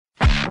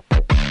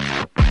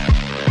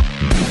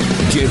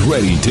Get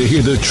ready to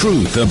hear the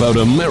truth about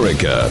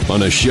America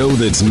on a show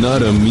that's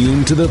not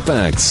immune to the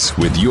facts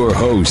with your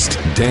host,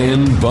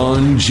 Dan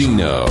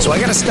Bongino. So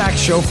I got a stacked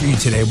show for you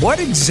today. What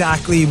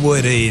exactly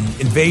would an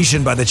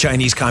invasion by the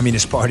Chinese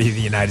Communist Party of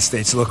the United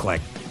States look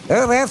like?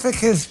 Oh, that's a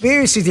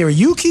conspiracy theory.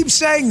 You keep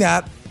saying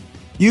that.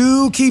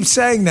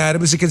 It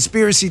was a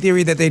conspiracy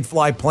theory that they'd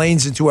fly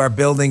planes into our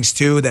buildings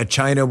too, that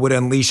China would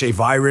unleash a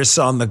virus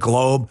on the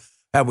globe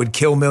that would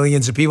kill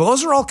millions of people.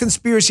 Those are all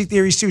conspiracy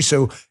theories too.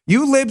 So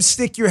you libs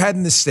stick your head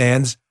in the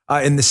sand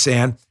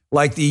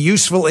like the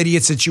useful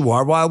idiots that you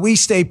are, while we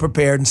stay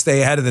prepared and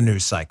stay ahead of the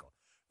news cycle.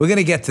 We're going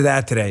to get to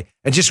that today.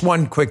 And just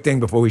one quick thing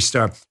before we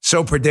start.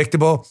 So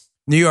predictable.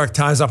 New York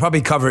Times, I'll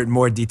probably cover it in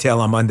more detail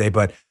on Monday,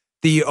 but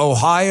the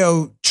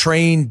Ohio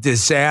train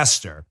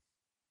disaster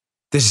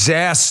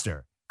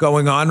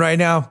going on right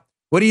now.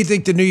 What do you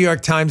think the New York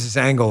Times'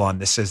 angle on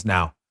this is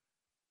now?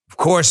 Of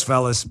course,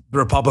 fellas,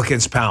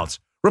 Republicans pounce.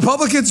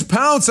 Republicans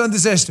pounce on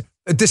disaster.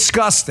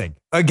 Disgusting.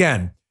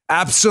 Again,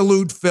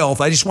 absolute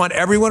filth. I just want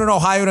everyone in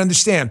Ohio to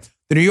understand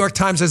the New York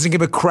Times doesn't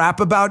give a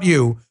crap about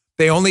you.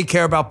 They only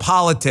care about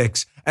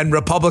politics and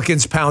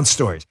Republicans pounce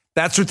stories.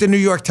 That's what the New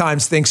York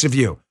Times thinks of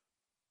you.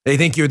 They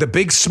think you're the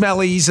big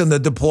smellies and the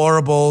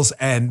deplorables,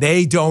 and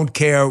they don't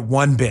care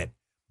one bit.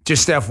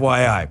 Just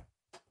FYI.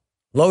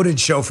 Loaded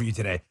show for you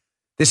today.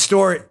 This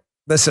story,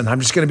 listen, I'm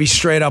just going to be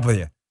straight up with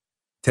you.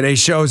 Today's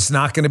show is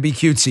not going to be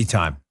cutesy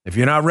time. If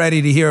you're not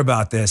ready to hear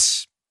about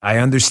this, I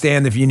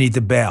understand if you need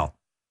to bail.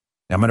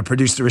 I'm going to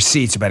produce the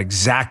receipts about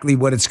exactly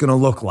what it's going to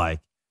look like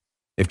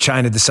if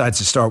China decides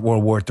to start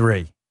World War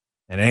III.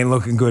 And it ain't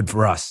looking good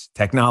for us.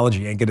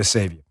 Technology ain't going to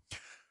save you.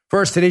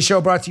 First, today's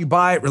show brought to you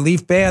by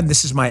Relief Band.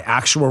 This is my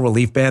actual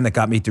relief band that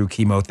got me through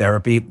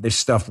chemotherapy. This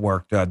stuff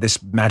worked. This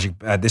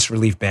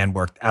relief band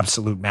worked.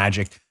 Absolute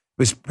magic. It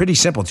was pretty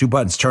simple. 2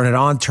 buttons. Turn it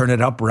on, turn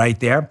it up right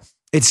there.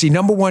 It's the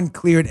 #1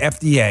 cleared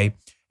FDA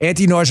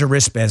anti-nausea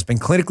wristband. Has been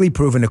clinically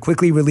proven to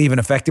quickly relieve and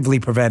effectively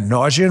prevent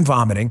nausea and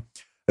vomiting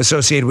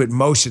associated with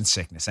motion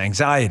sickness,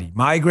 anxiety,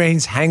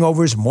 migraines,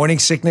 hangovers, morning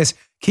sickness,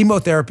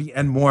 chemotherapy,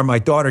 and more. My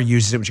daughter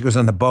uses it when she goes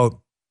on the boat.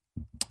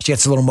 She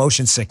gets a little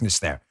motion sickness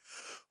there.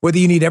 Whether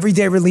you need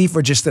everyday relief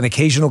or just an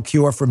occasional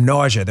cure from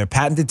nausea, their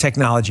patented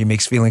technology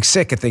makes feeling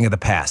sick a thing of the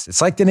past.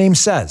 It's like the name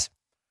says.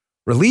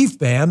 Relief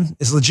Band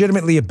is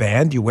legitimately a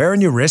band you wear on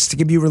your wrist to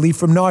give you relief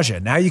from nausea.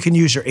 Now you can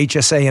use your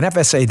HSA and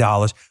FSA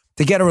dollars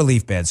to get a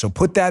relief band. So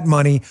put that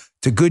money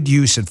to good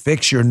use and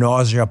fix your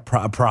nausea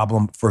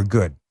problem for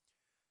good.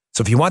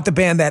 So if you want the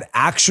band that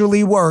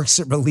actually works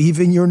at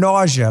relieving your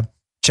nausea,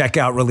 check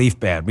out Relief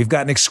Band. We've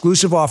got an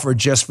exclusive offer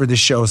just for this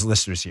show's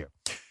listeners here.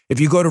 If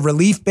you go to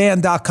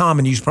reliefband.com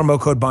and use promo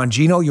code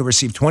Bongino, you'll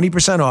receive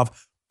 20%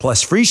 off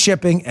plus free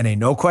shipping and a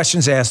no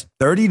questions asked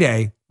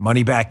 30-day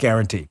money-back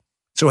guarantee.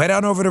 So head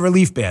on over to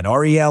Relief Band,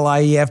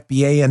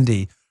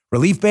 RELIEFBAND,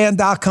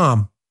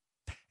 reliefband.com,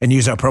 and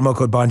use our promo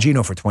code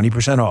Bongino for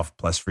 20% off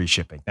plus free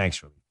shipping.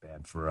 Thanks, Relief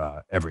Band,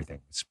 for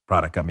everything. This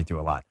product got me through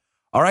a lot.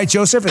 All right,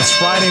 Joseph, it's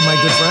Friday, my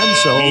good friend,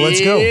 so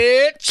let's go.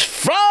 It's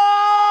Friday!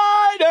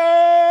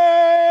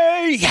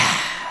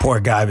 Poor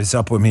guy was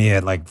up with me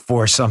at like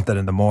 4-something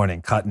in the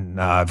morning cutting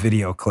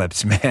video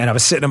clips, man. I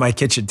was sitting at my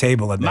kitchen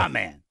table at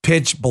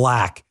pitch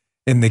black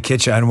in the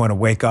kitchen. I didn't want to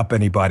wake up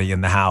anybody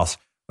in the house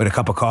with a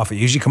cup of coffee. I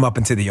usually come up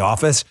into the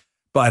office,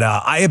 but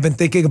I have been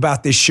thinking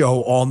about this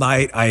show all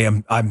night.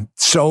 I'm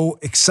so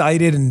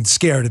excited and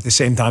scared at the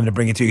same time to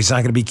bring it to you. It's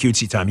not going to be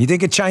cutesy time. You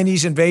think a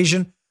Chinese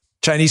invasion,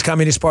 Chinese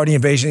Communist Party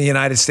invasion of the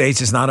United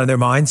States is not on their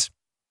minds?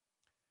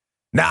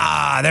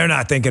 Nah, they're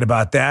not thinking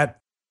about that.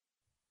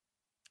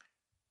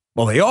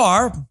 Well, they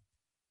are. What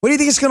do you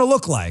think it's going to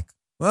look like?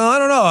 Well, I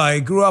don't know.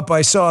 I grew up,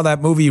 I saw that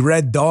movie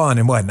Red Dawn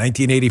in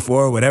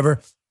 1984 or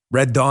whatever.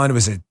 Red Dawn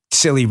was a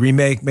silly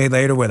remake made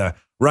later where the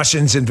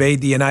Russians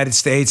invade the United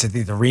States. I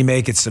think the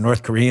remake, it's the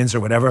North Koreans or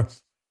whatever.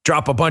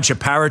 Drop a bunch of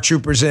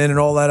paratroopers in and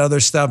all that other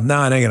stuff.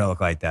 No, it ain't going to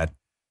look like that.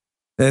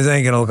 It ain't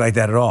going to look like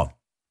that at all.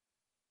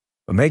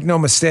 But make no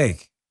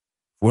mistake,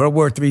 World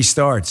War III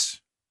starts,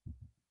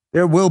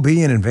 there will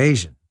be an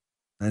invasion.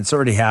 And it's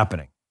already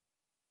happening.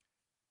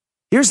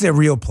 Here's their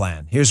real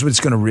plan. Here's what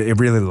it's going to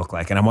really look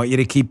like. And I want you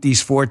to keep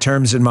these 4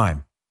 terms in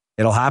mind.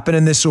 It'll happen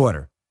in this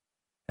order.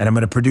 And I'm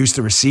going to produce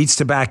the receipts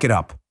to back it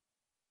up.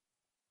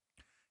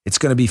 It's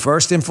going to be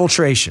first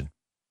infiltration.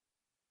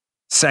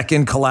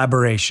 Second,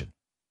 collaboration.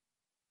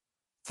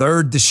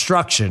 Third,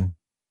 destruction.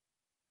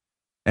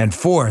 And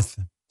fourth,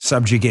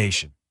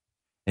 subjugation.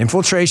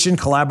 Infiltration,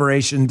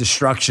 collaboration,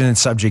 destruction, and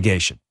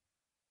subjugation.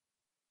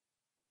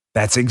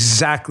 That's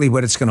exactly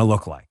what it's going to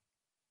look like.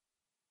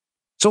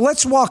 So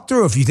let's walk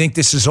through if you think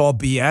this is all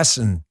BS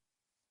and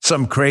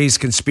some crazed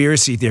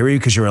conspiracy theory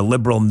because you're a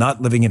liberal nut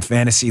living in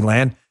fantasy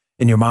land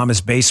in your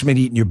mama's basement,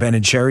 eating your Ben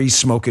and Cherries,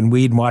 smoking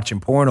weed, and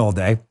watching porn all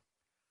day.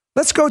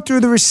 Let's go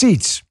through the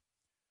receipts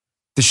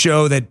to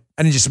show that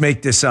I didn't just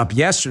make this up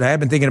yesterday.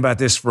 I've been thinking about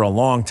this for a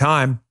long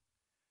time.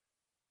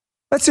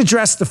 Let's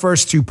address the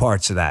first 2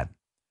 parts of that.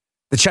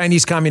 The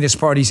Chinese Communist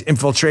Party's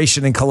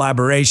infiltration and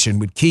collaboration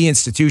with key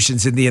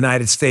institutions in the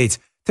United States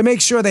to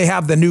make sure they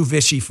have the new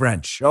Vichy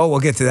French. Oh, we'll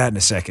get to that in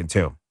a second,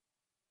 too.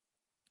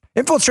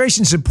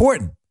 Infiltration is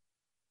important.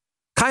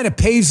 Kind of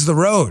paves the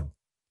road.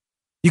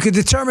 You can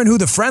determine who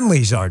the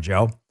friendlies are,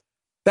 Joe.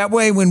 That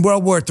way, when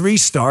World War III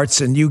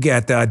starts and you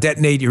get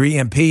detonate your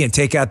EMP and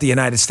take out the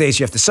United States,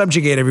 you have to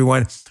subjugate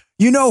everyone.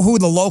 You know who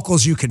the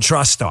locals you can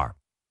trust are.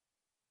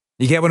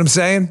 You get what I'm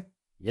saying?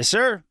 Yes,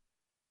 sir.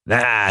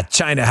 Nah,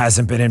 China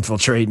hasn't been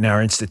infiltrating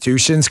our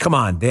institutions. Come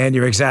on, Dan,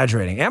 you're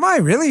exaggerating. Am I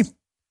really? It's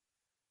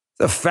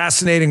a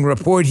fascinating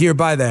report here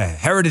by the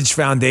Heritage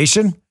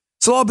Foundation.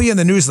 So I'll be in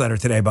the newsletter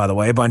today, by the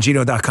way,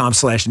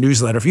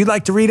 bongino.com/newsletter, if you'd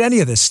like to read any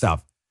of this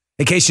stuff,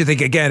 in case you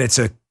think, again, it's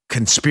a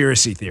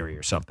conspiracy theory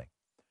or something.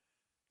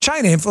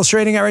 China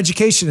infiltrating our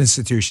education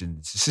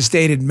institutions. This is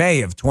dated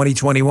May of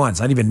 2021. It's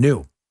not even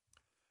new.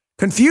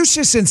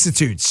 Confucius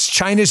Institutes,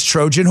 China's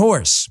Trojan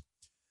horse.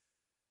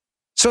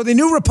 So the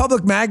New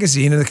Republic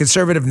magazine and the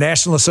Conservative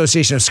National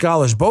Association of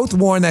Scholars both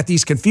warn that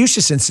these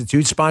Confucius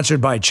Institutes, sponsored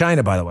by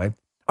China, by the way,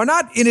 are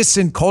not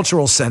innocent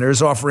cultural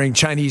centers offering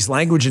Chinese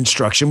language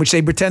instruction, which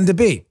they pretend to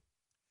be.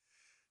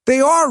 They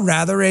are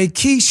rather a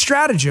key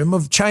stratagem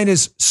of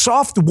China's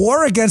soft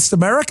war against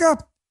America.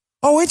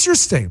 Oh,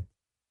 interesting.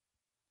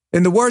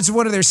 In the words of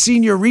one of their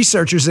senior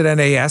researchers at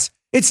NAS,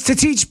 it's to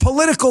teach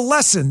political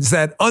lessons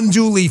that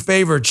unduly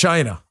favor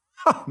China.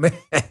 Oh,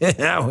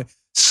 man.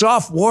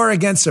 Soft war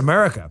against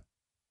America.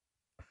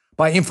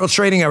 By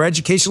infiltrating our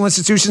educational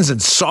institutions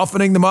and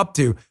softening them up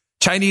to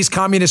Chinese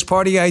Communist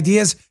Party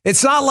ideas.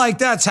 It's not like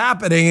that's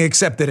happening,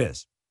 except it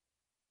is.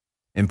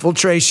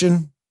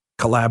 Infiltration,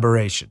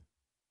 collaboration.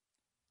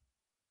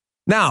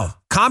 Now,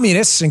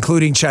 communists,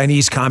 including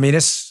Chinese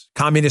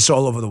communists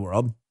all over the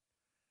world,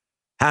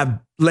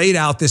 have laid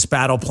out this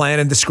battle plan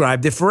and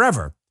described it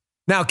forever.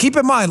 Now, keep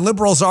in mind,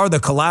 liberals are the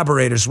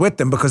collaborators with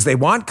them because they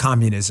want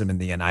communism in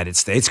the United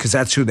States, because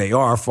that's who they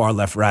are, far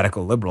left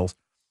radical liberals.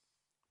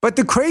 But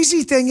the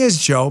crazy thing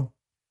is, Joe,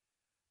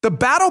 the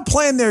battle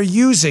plan they're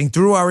using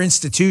through our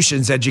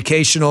institutions,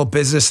 educational,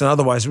 business, and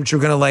otherwise, which we're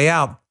going to lay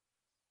out,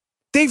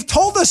 they've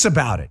told us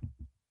about it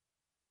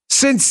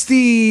since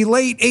the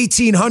late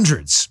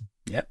 1800s.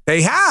 Yep.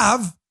 They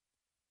have.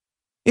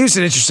 Here's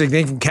an interesting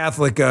thing from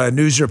Catholic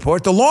News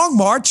Report. The long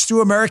march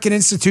through American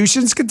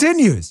institutions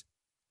continues.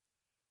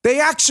 They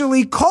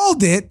actually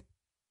called it,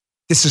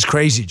 this is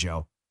crazy,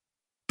 Joe,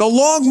 the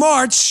long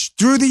march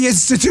through the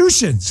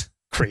institutions.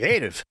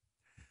 Creative.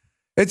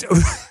 It's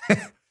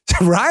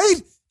right?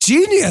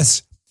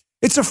 Genius.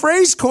 It's a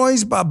phrase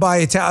coined by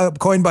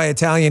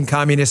Italian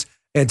communist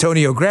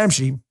Antonio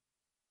Gramsci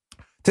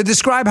to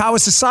describe how a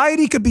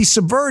society could be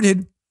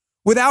subverted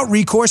without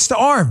recourse to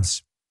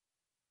arms.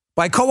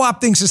 By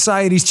co-opting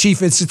society's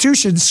chief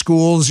institutions,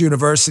 schools,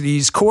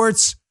 universities,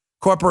 courts,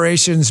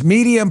 corporations,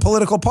 media, and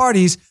political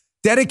parties,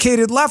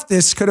 dedicated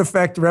leftists could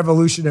effect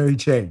revolutionary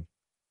change.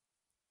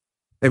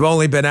 They've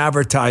only been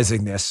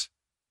advertising this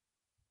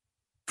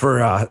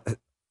for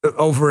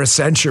over a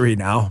century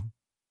now.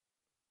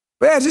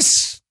 But yeah,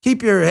 just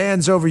keep your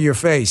hands over your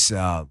face,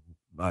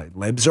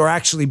 libs, or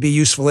actually be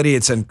useful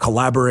idiots and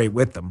collaborate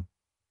with them.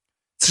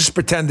 Just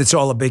pretend it's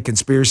all a big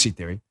conspiracy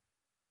theory.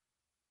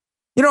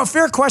 You know, a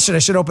fair question. I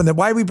should open that.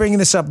 Why are we bringing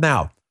this up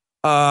now?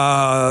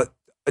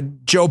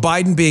 Joe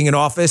Biden being in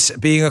office,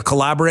 being a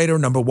collaborator,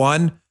 number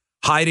one.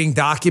 Hiding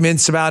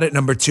documents about it,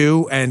 number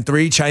two. And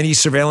three, Chinese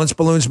surveillance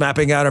balloons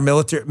mapping out our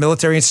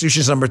military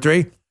institutions, number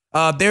three.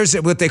 There's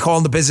what they call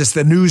in the business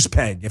the news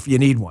peg, if you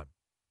need one.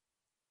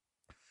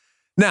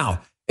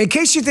 Now, in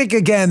case you think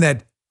again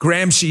that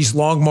Gramsci's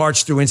long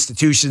march through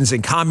institutions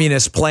and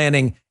communist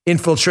planning,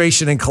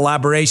 infiltration, and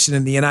collaboration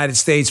in the United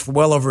States for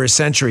well over a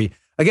century,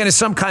 again, is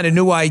some kind of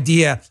new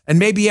idea, and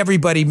maybe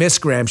everybody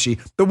missed Gramsci,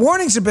 the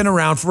warnings have been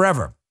around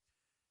forever.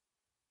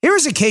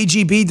 Here's a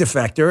KGB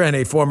defector and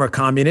a former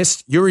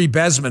communist, Yuri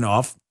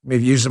Bezmenov.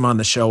 We've used him on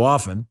the show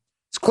often.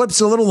 This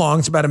clip's a little long.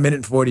 It's about 1 minute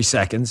and 40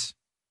 seconds.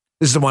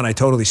 This is the one I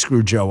totally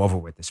screwed Joe over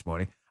with this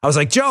morning. I was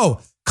like, Joe,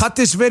 cut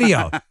this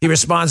video. He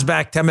responds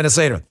back 10 minutes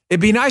later.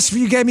 It'd be nice if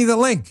you gave me the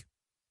link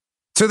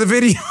to the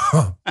video.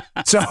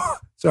 So,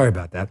 sorry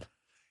about that.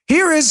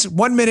 Here is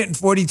 1 minute and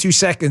 42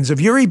 seconds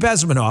of Yuri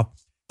Bezmenov,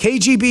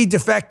 KGB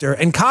defector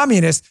and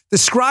communist,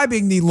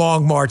 describing the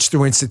long march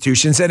through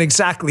institutions and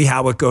exactly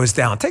how it goes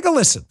down. Take a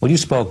listen. Well, you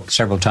spoke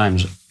several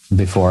times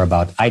before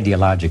about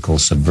ideological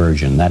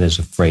subversion. That is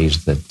a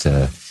phrase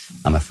that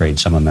I'm afraid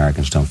some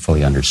Americans don't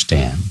fully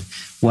understand.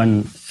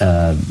 When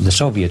the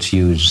Soviets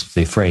used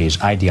the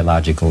phrase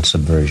ideological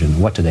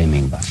subversion, what do they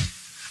mean by it?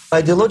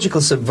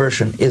 Ideological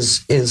subversion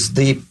is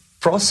the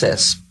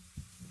process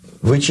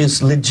which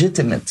is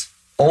legitimate,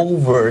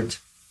 overt,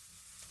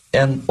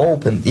 and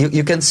open.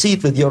 You can see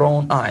it with your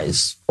own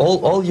eyes.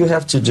 All you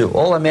have to do,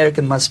 all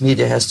American mass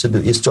media has to do,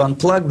 is to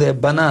unplug their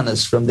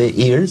bananas from their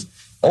ears,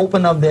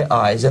 open up their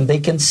eyes, and they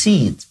can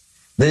see it.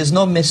 There is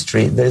no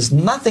mystery. There is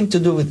nothing to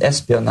do with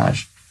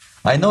espionage.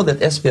 I know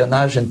that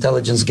espionage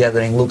intelligence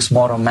gathering looks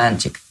more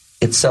romantic.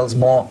 It sells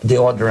more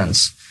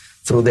deodorants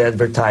through the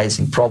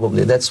advertising,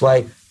 probably. That's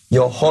why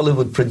your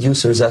Hollywood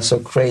producers are so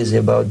crazy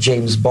about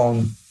James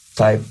Bond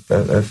type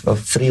of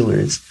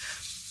thrillers.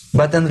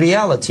 But in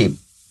reality,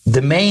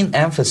 the main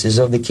emphasis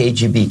of the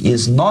KGB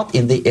is not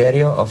in the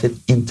area of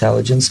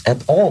intelligence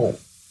at all.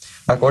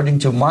 According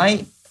to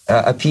my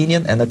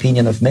opinion and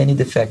opinion of many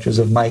defectors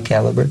of my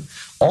caliber,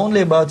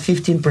 only about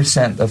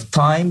 15% of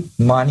time,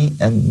 money,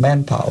 and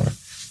manpower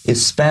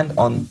is spent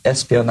on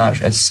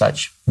espionage as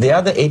such. The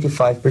other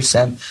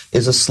 85%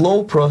 is a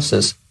slow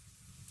process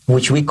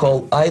which we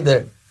call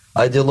either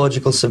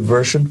ideological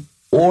subversion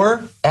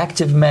or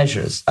active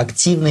measures,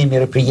 активные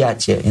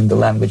мероприятия in the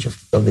language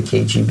of the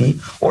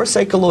KGB, or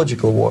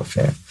psychological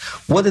warfare.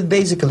 What it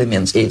basically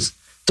means is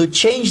to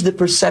change the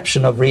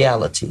perception of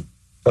reality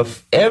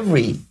of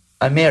every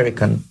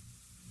American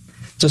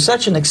to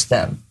such an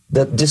extent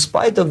that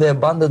despite of the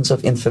abundance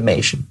of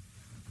information,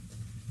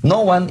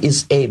 no one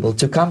is able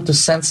to come to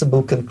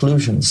sensible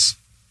conclusions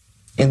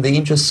in the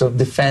interests of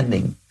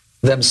defending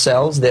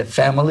themselves, their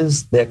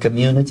families, their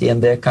community,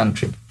 and their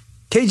country.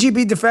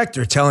 KGB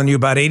defector telling you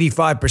about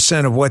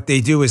 85% of what they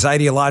do is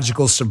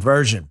ideological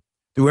subversion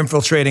through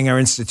infiltrating our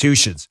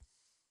institutions,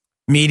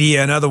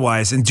 media and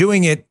otherwise, and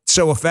doing it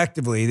so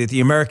effectively that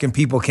the American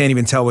people can't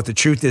even tell what the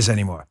truth is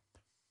anymore.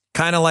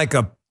 Kind of like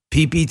a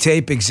PP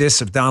tape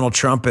exists of Donald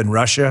Trump in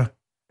Russia,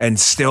 and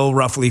still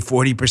roughly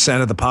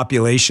 40% of the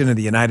population of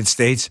the United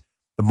States,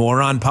 the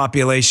moron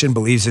population,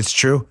 believes it's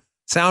true.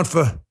 Sound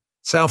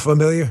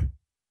familiar?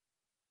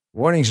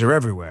 Warnings are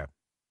everywhere.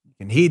 You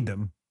can heed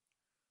them.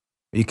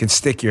 You can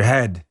stick your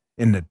head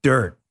in the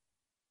dirt.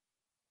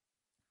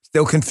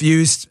 Still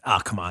confused? Oh,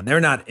 come on. They're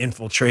not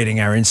infiltrating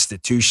our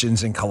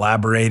institutions and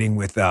collaborating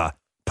with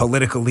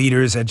political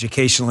leaders,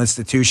 educational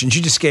institutions.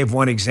 You just gave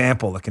one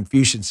example, the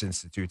Confucius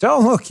Institute.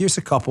 Oh, look, here's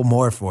a couple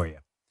more for you.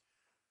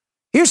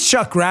 Here's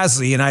Chuck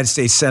Grassley, United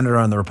States Senator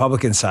on the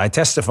Republican side,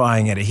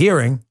 testifying at a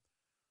hearing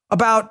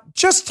about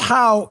just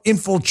how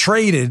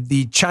infiltrated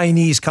the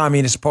Chinese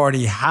Communist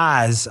Party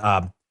has,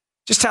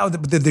 just how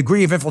the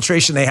degree of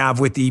infiltration they have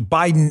with the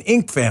Biden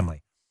Inc.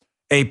 family,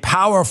 a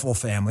powerful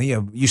family,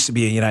 used to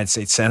be a United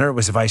States Senator,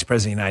 was the Vice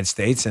President of the United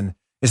States, and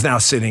is now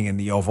sitting in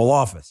the Oval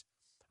Office.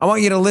 I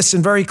want you to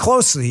listen very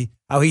closely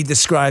how he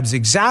describes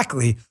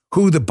exactly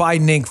who the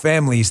Biden Inc.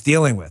 family is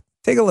dealing with.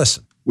 Take a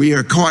listen. We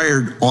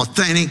acquired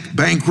authentic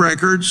bank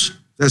records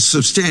that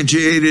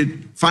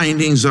substantiated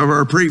findings of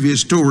our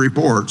previous two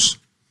reports.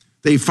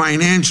 They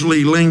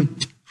financially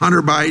linked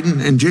Hunter Biden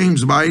and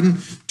James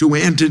Biden to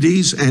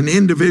entities and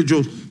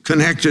individuals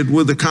connected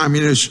with the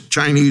communist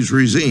Chinese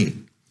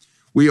regime.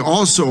 We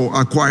also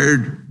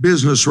acquired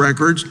business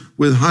records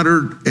with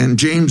Hunter and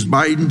James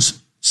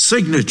Biden's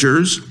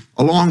signatures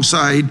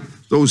alongside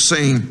those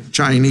same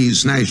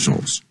Chinese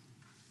nationals.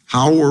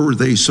 How were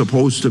they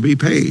supposed to be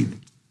paid?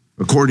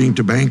 According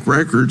to bank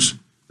records,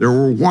 there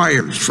were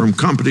wires from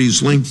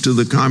companies linked to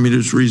the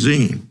communist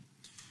regime.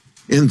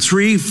 In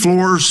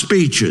 3-floor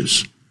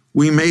speeches,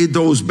 we made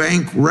those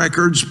bank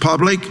records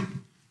public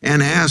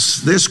and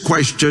asked this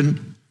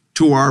question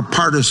to our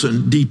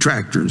partisan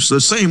detractors,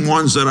 the same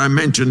ones that I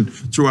mentioned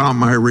throughout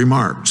my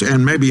remarks,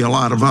 and maybe a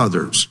lot of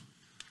others.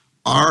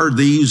 Are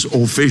these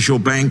official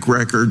bank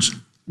records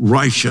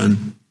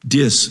Russian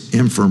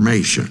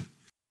disinformation?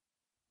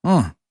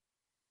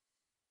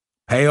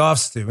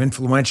 Payoffs to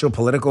influential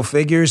political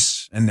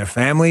figures and their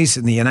families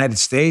in the United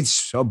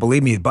States. Oh,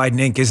 believe me, Biden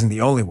Inc. isn't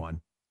the only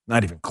one.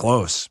 Not even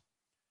close.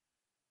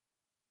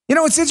 You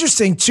know, it's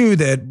interesting, too,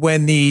 that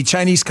when the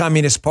Chinese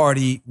Communist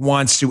Party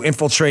wants to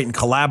infiltrate and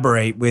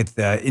collaborate with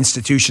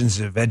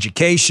institutions of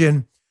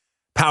education,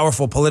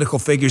 powerful political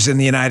figures in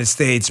the United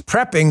States,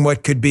 prepping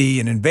what could be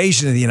an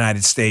invasion of the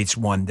United States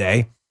one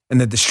day and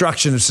the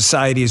destruction of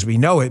society as we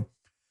know it,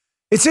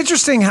 it's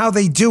interesting how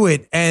they do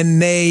it,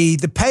 and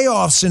the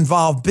payoffs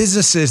involve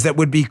businesses that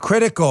would be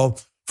critical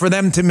for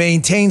them to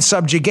maintain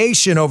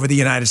subjugation over the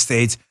United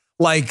States,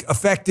 like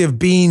effective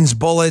beans,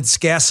 bullets,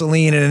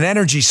 gasoline, and an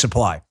energy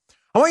supply.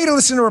 I want you to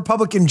listen to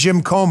Republican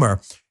Jim Comer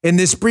in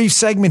this brief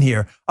segment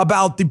here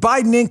about the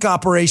Biden Inc.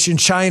 operation,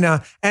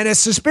 China, and a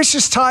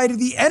suspicious tie to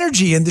the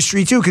energy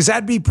industry, too, because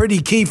that'd be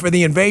pretty key for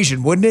the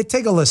invasion, wouldn't it?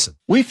 Take a listen.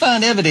 We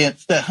find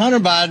evidence that Hunter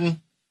Biden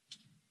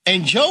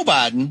and Joe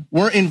Biden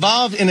were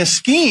involved in a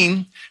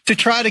scheme to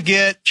try to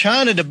get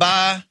China to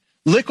buy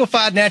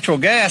liquefied natural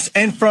gas,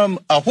 and from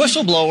a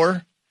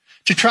whistleblower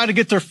to try to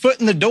get their foot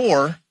in the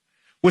door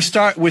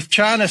with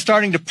China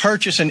starting to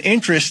purchase an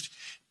interest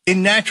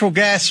in natural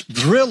gas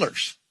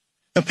drillers.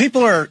 Now,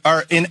 people are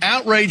in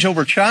outrage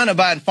over China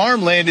buying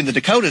farmland in the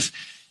Dakotas.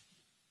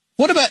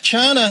 What about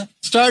China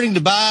starting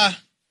to buy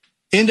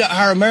into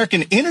our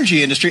American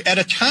energy industry at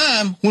a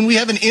time when we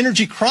have an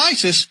energy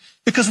crisis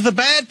because of the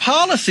bad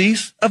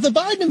policies of the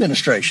Biden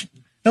administration?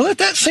 Now let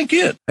that sink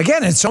in.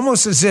 Again, it's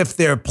almost as if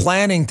they're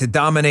planning to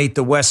dominate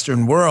the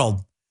Western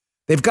world.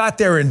 They've got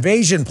their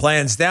invasion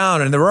plans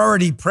down, and they're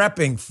already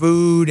prepping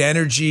food,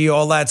 energy,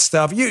 all that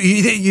stuff.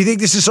 You think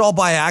this is all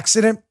by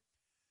accident?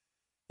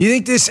 You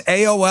think this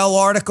AOL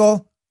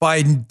article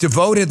by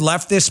devoted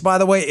leftists, by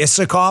the way,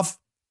 Isikoff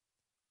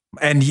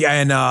and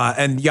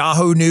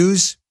Yahoo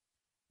News,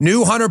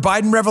 new Hunter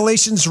Biden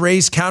revelations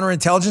raise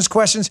counterintelligence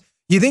questions?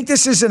 You think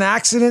this is an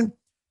accident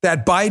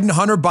that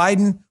Hunter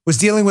Biden was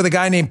dealing with a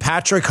guy named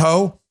Patrick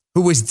Ho,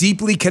 who was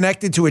deeply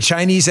connected to a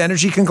Chinese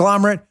energy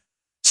conglomerate.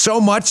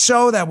 So much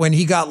so that when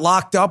he got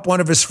locked up,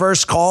 one of his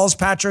first calls,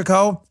 Patrick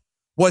Ho,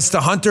 was to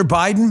Hunter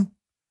Biden,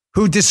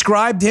 who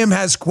described him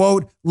as,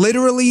 quote,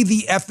 literally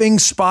the effing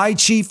spy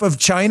chief of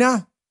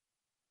China.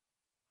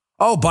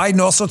 Oh, Biden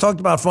also talked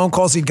about phone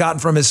calls he'd gotten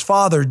from his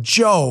father,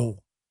 Joe,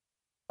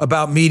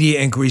 about media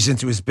inquiries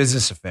into his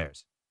business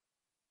affairs.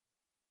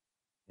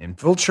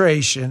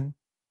 Infiltration,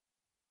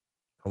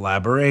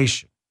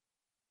 collaboration.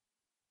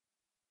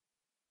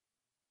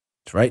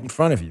 It's right in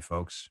front of you,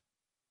 folks.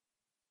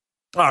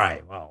 All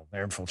right, well,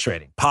 they're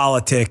infiltrating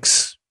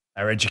politics,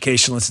 our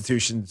educational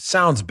institutions.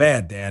 Sounds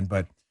bad, Dan,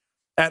 but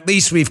at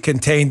least we've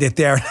contained it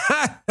there.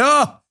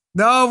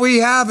 No, we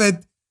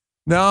haven't.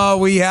 No,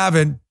 we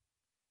haven't.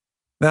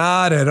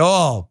 Not at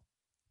all.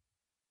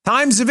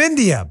 Times of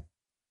India.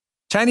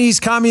 Chinese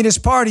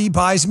Communist Party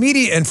buys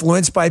media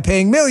influence by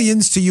paying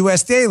millions to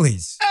U.S.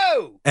 dailies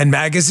and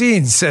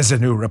magazines, says a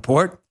new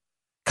report.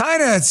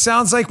 Kind of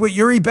sounds like what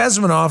Yuri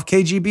Bezmenov,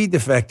 KGB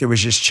defector, was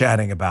just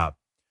chatting about.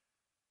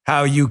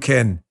 How you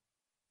can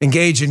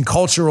engage in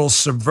cultural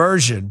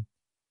subversion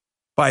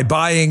by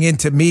buying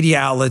into media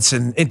outlets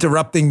and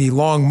interrupting the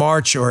long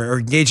march or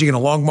engaging in a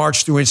long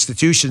march through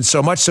institutions,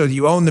 so much so that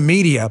you own the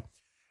media,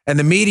 and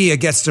the media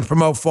gets to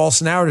promote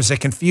false narratives that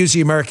confuse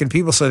the American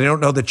people so they don't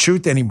know the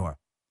truth anymore.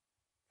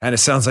 And it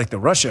sounds like the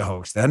Russia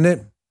hoax, doesn't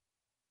it?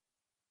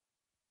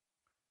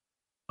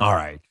 All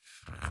right.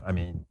 I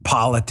mean,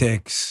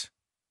 politics,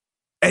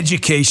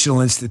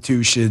 educational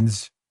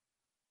institutions,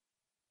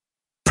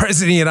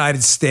 President of the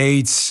United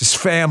States, his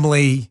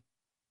family.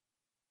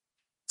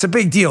 It's a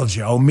big deal,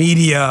 Joe.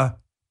 Media.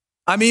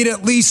 I mean,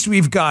 at least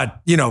we've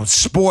got,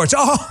 sports.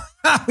 Oh,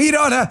 we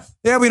don't have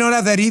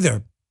that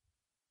either.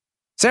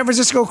 San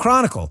Francisco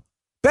Chronicle.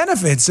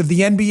 Benefits of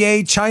the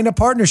NBA-China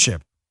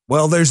partnership.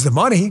 Well, there's the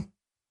money.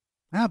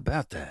 How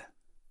about that?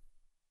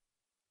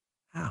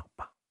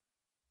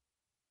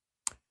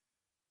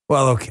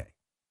 Well, okay.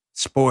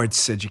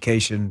 Sports,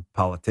 education,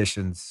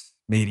 politicians,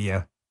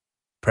 media,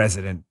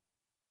 president.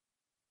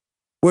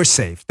 We're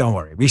safe. Don't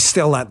worry. We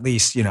still at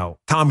least,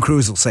 Tom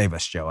Cruise will save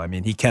us, Joe. I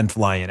mean, he can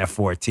fly an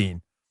F-14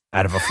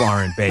 out of a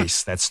foreign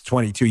base that's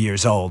 22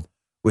 years old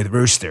with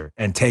Rooster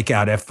and take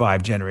out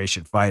F-5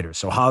 generation fighters.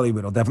 So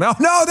Hollywood will definitely.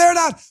 Oh, no, they're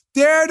not.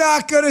 They're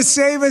not going to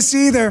save us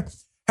either.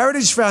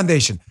 Heritage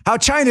Foundation. How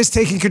China's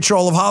taking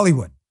control of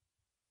Hollywood.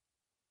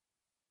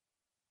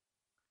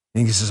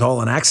 Think this is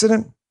all an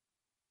accident?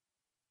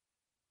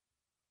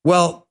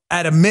 Well,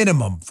 at a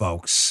minimum,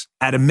 folks,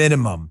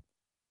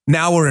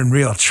 now we're in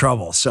real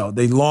trouble. So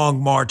the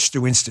long march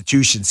through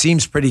institutions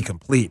seems pretty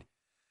complete.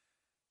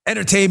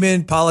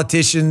 Entertainment,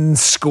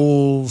 politicians,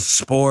 schools,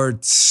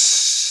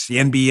 sports, the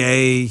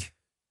NBA,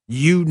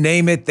 you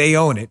name it, they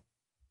own it.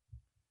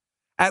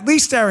 At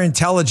least our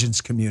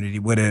intelligence community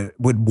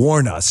would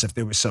warn us if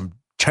there was some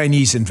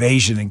Chinese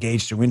invasion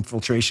engaged through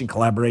infiltration,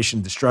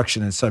 collaboration,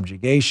 destruction, and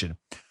subjugation.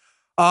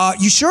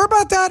 You sure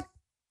about that?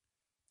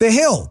 The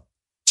Hill.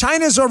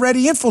 China's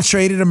already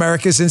infiltrated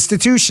America's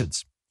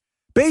institutions.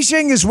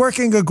 Beijing is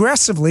working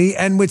aggressively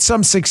and with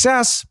some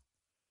success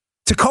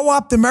to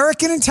co-opt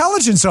American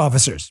intelligence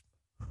officers.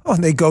 Oh,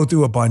 and they go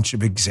through a bunch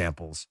of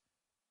examples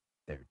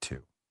there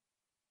too.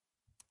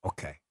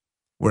 Okay.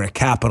 We're a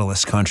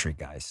capitalist country,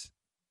 guys.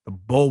 The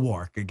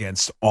bulwark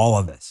against all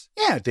of this.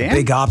 Yeah, Dan. The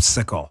big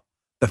obstacle,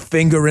 the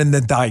finger in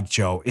the dike,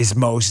 Joe, is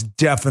most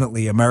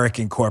definitely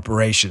American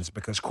corporations,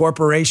 because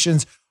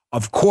corporations,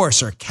 of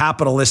course, are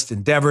capitalist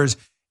endeavors,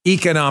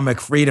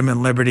 economic freedom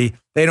and liberty.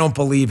 They don't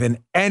believe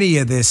in any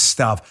of this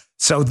stuff.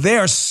 So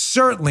they're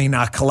certainly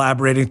not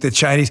collaborating with the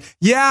Chinese.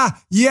 Yeah,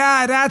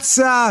 that's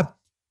not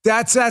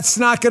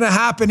going to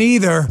happen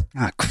either.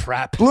 Ah,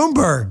 crap.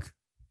 Bloomberg.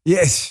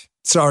 Yes.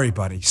 Sorry,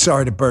 buddy.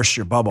 Sorry to burst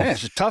your bubble. Yeah,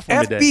 it's a tough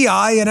one today.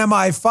 FBI and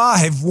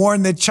MI5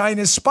 warned that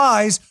China's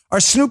spies are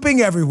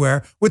snooping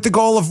everywhere with the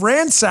goal of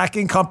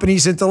ransacking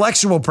companies'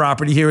 intellectual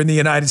property here in the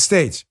United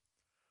States.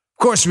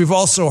 Of course, we've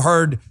also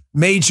heard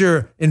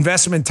major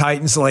investment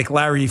titans like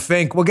Larry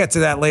Fink, we'll get to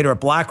that later at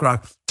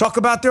BlackRock, talk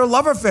about their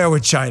love affair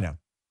with China.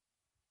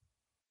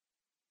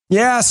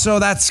 Yeah, so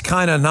that's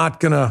kind of not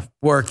going to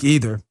work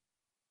either.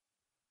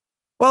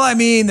 Well, I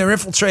mean, they're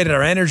infiltrated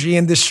our energy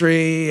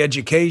industry,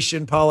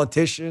 education,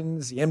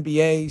 politicians, the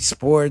NBA,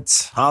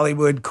 sports,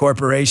 Hollywood,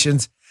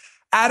 corporations.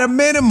 At a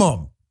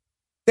minimum,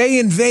 they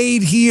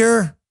invade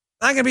here.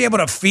 Not going to be able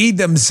to feed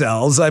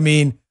themselves. I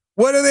mean,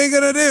 what are they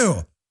going to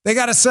do? They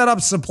got to set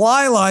up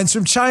supply lines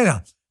from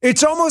China.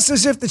 It's almost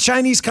as if the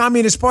Chinese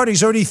Communist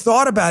Party's already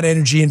thought about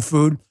energy and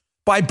food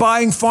by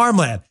buying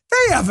farmland.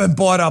 They haven't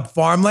bought up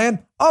farmland.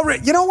 Oh,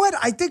 you know what?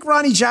 I think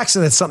Ronnie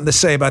Jackson had something to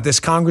say about this,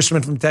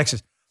 congressman from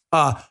Texas.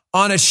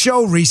 On a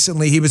show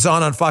recently, he was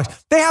on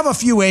Fox. They have a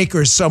few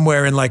acres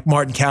somewhere in like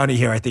Martin County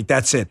here. I think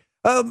that's it.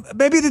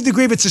 Maybe the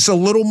degree of it's just a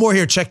little more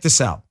here. Check this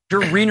out.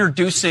 You're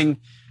reintroducing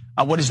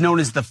what is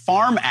known as the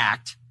Farm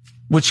Act,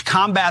 which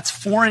combats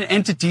foreign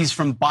entities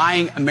from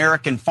buying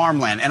American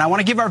farmland. And I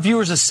want to give our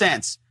viewers a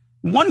sense.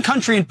 One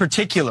country in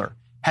particular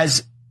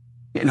has,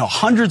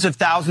 hundreds of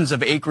thousands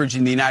of acreage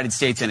in the United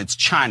States, and it's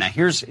China.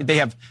 They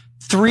have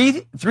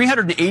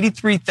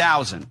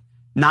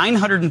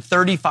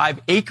 383,935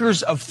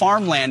 acres of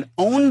farmland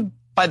owned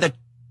by the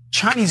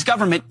Chinese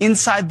government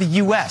inside the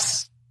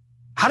U.S.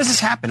 How does this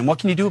happen, and what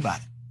can you do about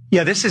it?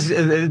 Yeah, this is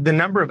the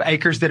number of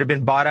acres that have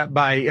been bought up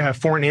by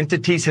foreign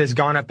entities has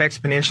gone up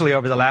exponentially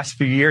over the last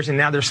few years. And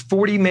now there's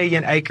 40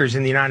 million acres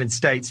in the United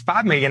States,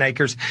 5 million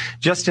acres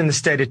just in the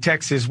state of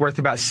Texas, worth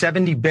about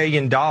 $70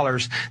 billion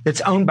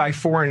that's owned by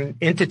foreign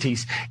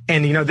entities.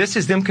 And, you know, this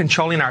is them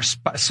controlling our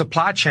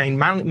supply chain,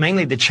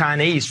 mainly the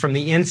Chinese, from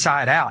the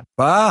inside out.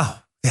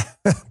 Wow.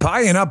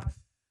 Buying up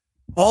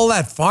all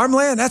that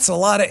farmland? That's a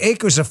lot of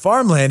acres of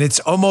farmland. It's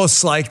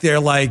almost like they're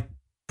like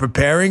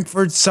preparing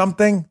for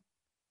something.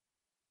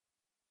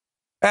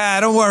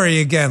 Don't worry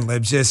again,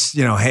 Libs. Just,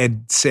 you know,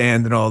 head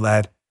sand and all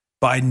that.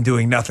 Biden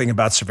doing nothing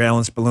about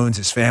surveillance balloons,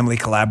 his family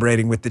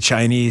collaborating with the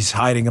Chinese,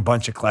 hiding a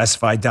bunch of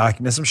classified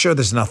documents. I'm sure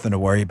there's nothing to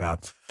worry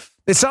about.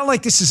 It's not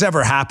like this has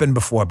ever happened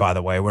before, by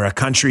the way, where a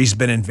country's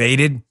been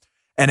invaded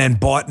and then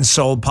bought and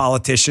sold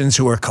politicians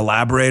who are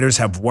collaborators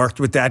have worked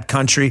with that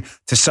country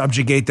to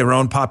subjugate their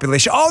own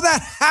population. Oh, that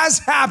has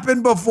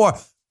happened before.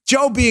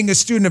 Joe, being a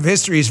student of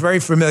history, is very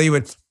familiar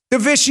with the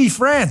Vichy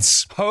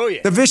France. Oh,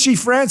 yeah. The Vichy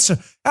France.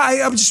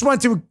 I just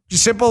went to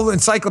simple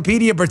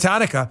Encyclopedia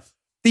Britannica.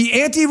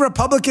 The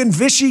anti-Republican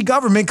Vichy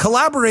government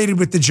collaborated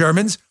with the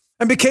Germans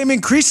and became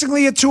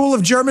increasingly a tool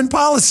of German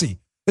policy,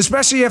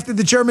 especially after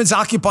the Germans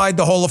occupied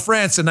the whole of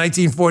France in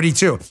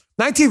 1942.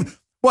 Not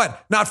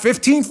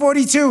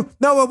 1542?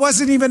 No, it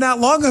wasn't even that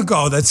long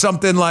ago that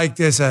something like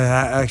this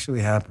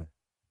actually happened.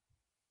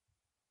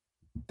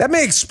 That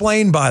may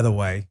explain, by the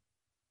way,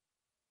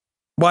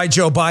 why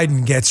Joe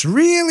Biden gets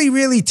really,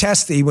 really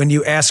testy when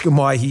you ask him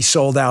why he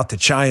sold out to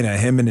China,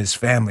 him and his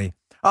family.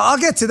 I'll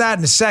get to that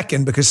in a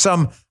second because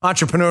some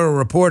entrepreneurial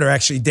reporter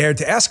actually dared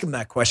to ask him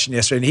that question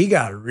yesterday, and he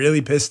got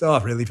really pissed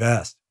off really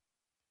fast.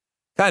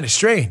 Kind of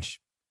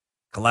strange.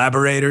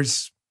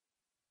 Collaborators,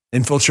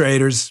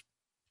 infiltrators.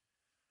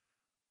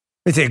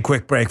 Let me take a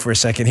quick break for a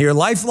second here.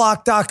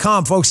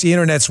 LifeLock.com, folks, the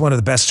internet's one of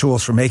the best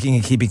tools for making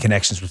and keeping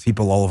connections with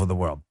people all over the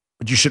world.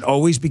 But you should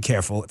always be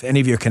careful if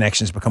any of your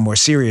connections become more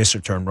serious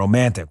or turn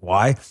romantic.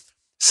 Why?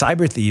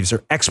 Cyber thieves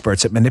are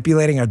experts at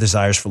manipulating our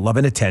desires for love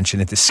and attention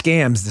into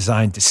scams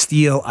designed to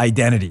steal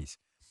identities.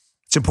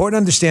 It's important to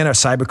understand how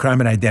cybercrime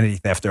and identity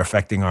theft are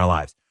affecting our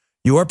lives.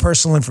 Your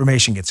personal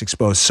information gets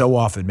exposed so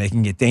often,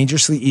 making it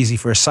dangerously easy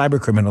for a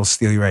cybercriminal to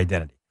steal your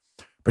identity.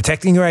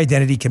 Protecting your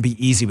identity can be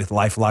easy with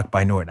LifeLock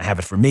by Norton. I have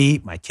it for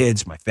me, my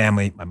kids, my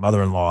family, my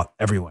mother-in-law,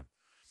 everyone.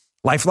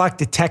 LifeLock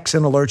detects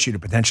and alerts you to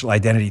potential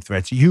identity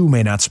threats you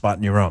may not spot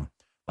in your own,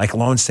 like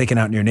loans taken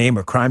out in your name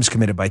or crimes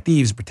committed by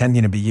thieves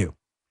pretending to be you.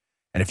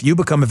 And if you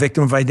become a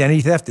victim of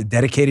identity theft, a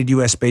dedicated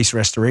U.S.-based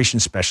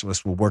restoration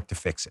specialist will work to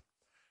fix it.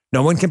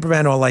 No one can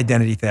prevent all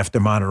identity theft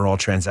or monitor all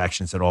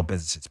transactions at all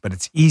businesses, but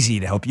it's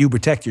easy to help you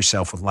protect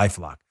yourself with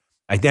LifeLock.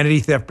 Identity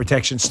theft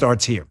protection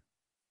starts here.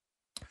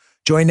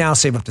 Join now,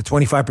 save up to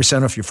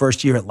 25% off your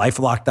first year at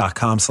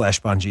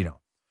LifeLock.com/Bongino.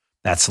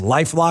 That's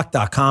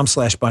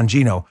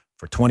LifeLock.com/Bongino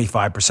for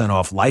 25%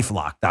 off.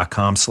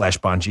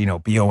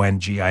 LifeLock.com/Bongino,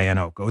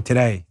 Bongino. Go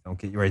today. Don't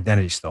get your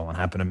identity stolen.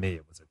 Happened to me.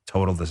 It was a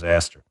total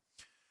disaster.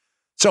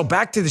 So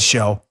back to the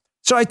show.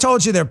 So I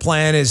told you their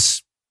plan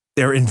is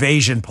their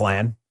invasion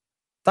plan.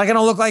 It's not going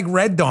to look like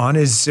Red Dawn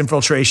is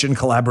infiltration,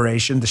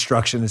 collaboration,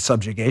 destruction, and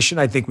subjugation.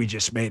 I think we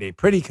just made a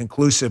pretty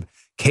conclusive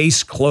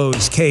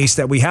closed case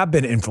that we have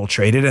been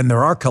infiltrated and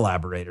there are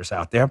collaborators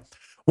out there.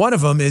 One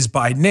of them is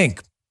Biden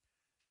Inc.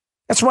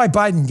 That's why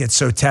Biden gets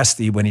so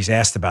testy when he's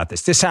asked about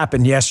this. This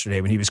happened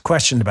yesterday when he was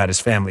questioned about his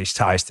family's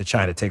ties to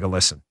China. Take a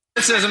listen.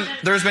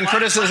 There's been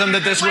criticism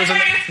that this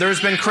wasn't. There's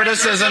been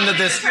criticism that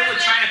this.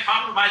 China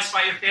compromised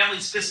by your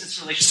family's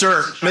business relations.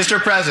 Sir, Mr.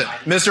 President,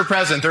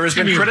 there has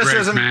been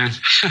criticism.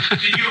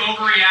 Did you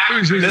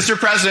overreact? Mr.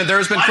 President, there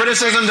has been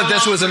criticism that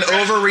this was an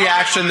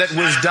overreaction that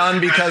was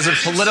done because of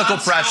political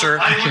pressure.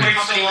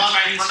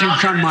 You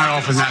come to my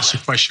office and ask the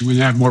question when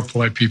you have more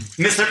polite people.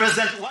 Mr.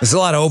 President, there's a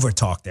lot of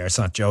overtalk there. It's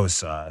not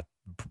Joe's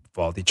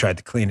fault. He tried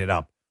to clean it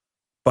up.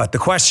 But the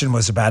question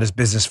was about his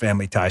business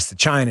family ties to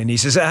China. And he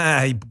says,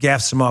 he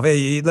gaffes him off.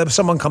 Hey, let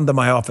someone come to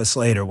my office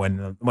later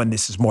when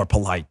this is more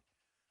polite.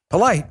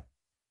 Polite?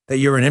 That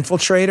you're an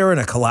infiltrator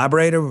and a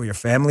collaborator with your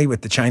family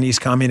with the Chinese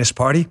Communist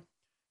Party?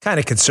 Kind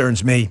of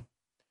concerns me.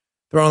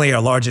 They're only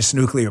our largest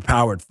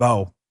nuclear-powered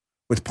foe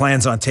with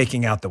plans on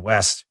taking out the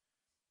West.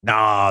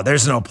 No,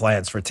 there's no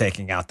plans for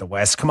taking out the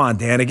West. Come on,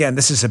 Dan. Again,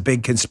 this is a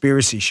big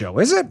conspiracy show,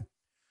 is it?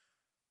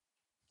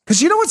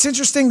 Because you know what's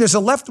interesting? There's a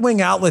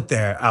left-wing outlet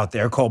out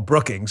there called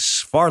Brookings,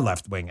 far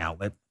left-wing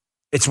outlet.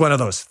 It's one of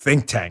those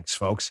think tanks,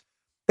 folks.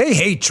 They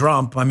hate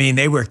Trump. I mean,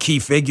 they were key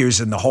figures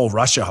in the whole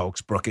Russia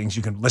hoax, Brookings.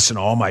 You can listen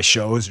to all my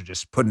shows or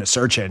just put in a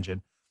search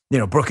engine,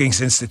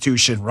 Brookings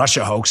Institution,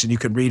 Russia hoax, and you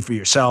can read for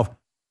yourself.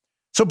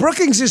 So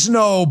Brookings is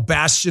no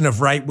bastion of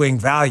right-wing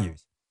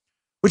values,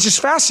 which is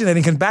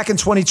fascinating. And back in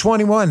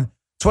 2021,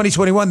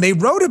 they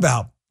wrote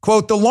about,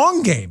 quote, the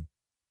long game,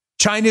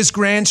 China's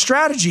grand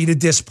strategy to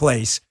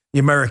displace the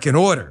American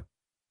order.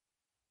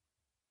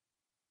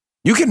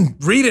 You can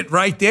read it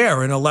right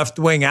there in a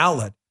left-wing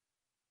outlet.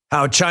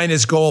 how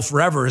China's goal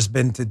forever has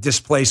been to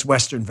displace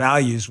Western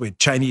values with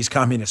Chinese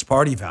Communist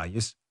Party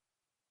values.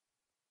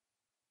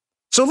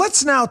 So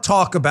let's now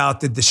talk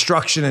about the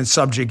destruction and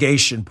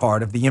subjugation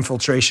part of the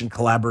infiltration,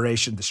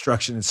 collaboration,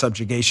 destruction and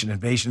subjugation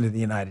invasion of the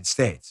United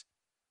States.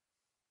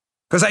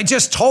 Because I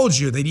just told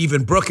you that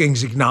even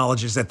Brookings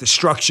acknowledges that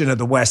destruction of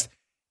the West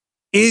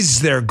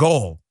is their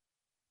goal.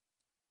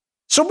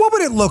 So what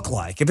would it look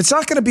like if it's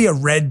not going to be a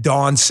Red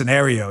Dawn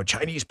scenario,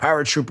 Chinese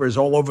paratroopers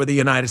all over the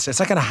United States?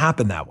 It's not going to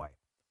happen that way.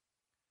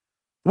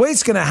 The way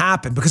it's going to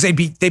happen, because they'd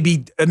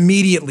be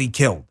immediately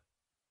killed.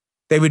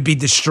 They would be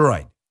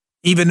destroyed.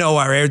 Even though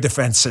our air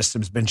defense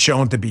system's been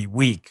shown to be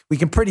weak, we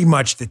can pretty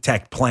much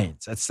detect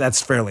planes.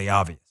 That's fairly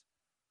obvious.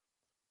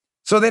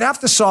 So they'd have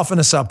to soften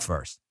us up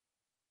first.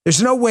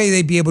 There's no way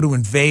they'd be able to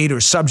invade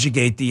or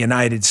subjugate the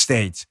United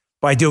States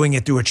by doing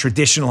it through a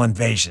traditional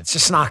invasion. It's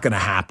just not going to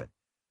happen.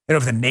 They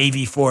don't have the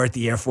Navy for it,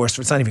 the Air Force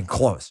for it. It's not even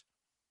close.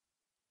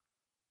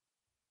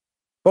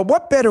 But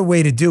what better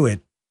way to do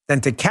it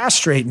than to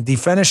castrate and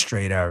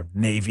defenestrate our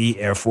Navy,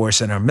 Air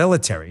Force, and our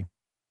military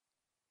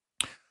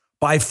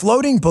by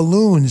floating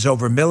balloons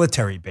over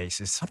military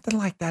bases? Something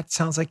like that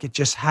sounds like it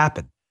just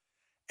happened.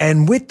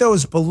 And with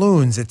those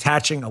balloons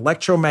attaching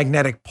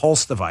electromagnetic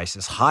pulse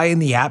devices high in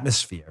the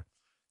atmosphere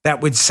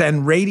that would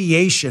send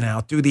radiation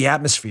out through the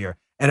atmosphere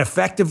and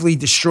effectively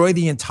destroy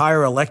the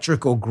entire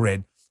electrical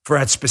grid for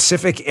that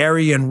specific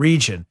area and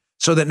region,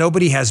 so that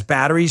nobody has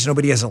batteries,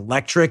 nobody has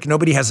electric,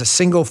 nobody has a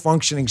single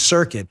functioning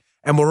circuit,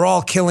 and we're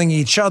all killing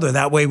each other.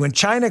 That way, when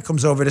China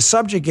comes over to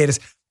subjugate us,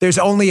 there's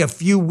only a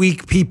few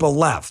weak people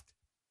left.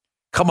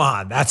 Come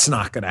on, that's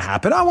not going to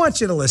happen. I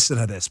want you to listen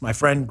to this. My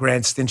friend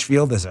Grant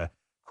Stinchfield, there's a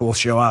cool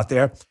show out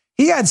there.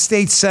 He had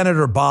State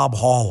Senator Bob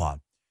Hall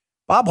on.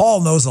 Bob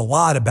Hall knows a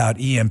lot about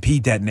EMP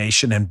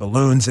detonation and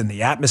balloons in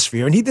the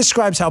atmosphere, and he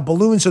describes how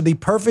balloons are the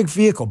perfect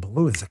vehicle.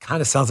 Balloons, it kind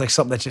of sounds like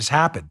something that just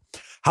happened.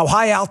 How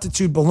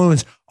high-altitude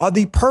balloons are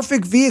the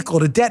perfect vehicle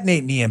to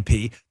detonate an EMP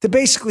to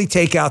basically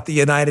take out the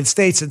United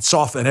States and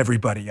soften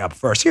everybody up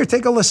first. Here,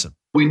 take a listen.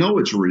 We know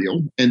it's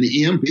real, and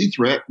the EMP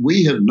threat,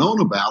 we have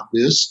known about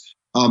this.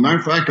 Matter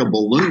of fact, a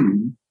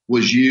balloon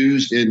was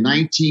used in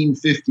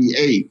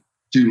 1958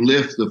 to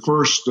lift the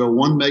first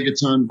 1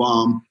 megaton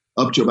bomb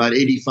up to about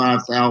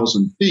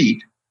 85,000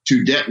 feet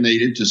to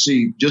detonate it to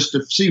see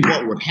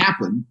what would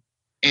happen.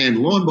 And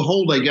lo and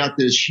behold, they got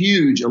this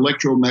huge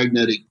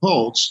electromagnetic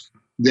pulse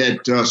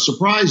that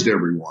surprised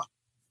everyone.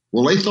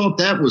 Well, they thought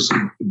that was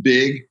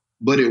big,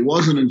 but it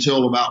wasn't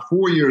until about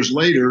 4 years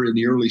later in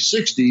the early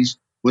 60s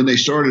when they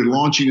started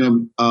launching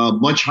them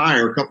much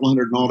higher, a couple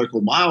hundred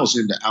nautical miles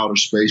into outer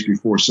space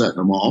before setting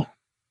them off.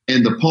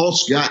 And the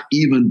pulse got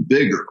even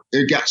bigger.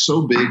 It got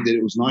so big that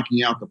it was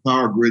knocking out the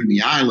power grid in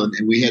the island,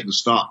 and we had to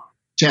stop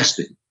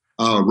testing.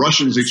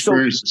 Russians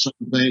experienced the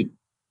same thing.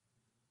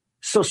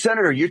 So,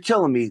 Senator, you're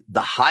telling me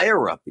the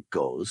higher up it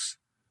goes,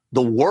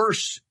 the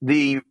worse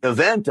the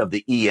event of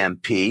the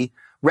EMP,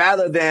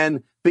 rather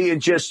than being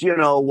just,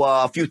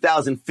 a few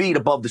thousand feet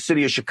above the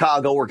city of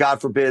Chicago or,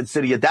 God forbid,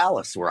 city of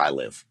Dallas, where I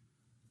live.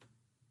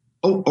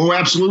 Oh,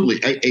 absolutely.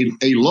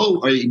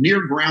 A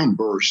near ground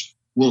burst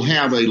will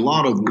have a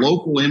lot of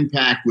local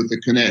impact with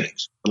the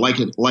kinetics,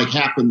 like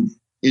happened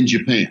in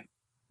Japan.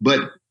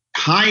 But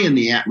high in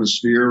the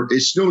atmosphere,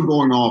 it's still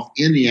going off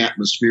in the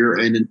atmosphere,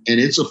 and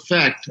its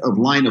effect of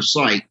line of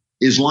sight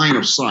is line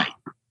of sight.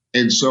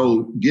 And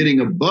so getting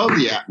above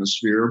the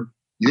atmosphere,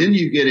 then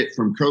you get it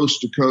from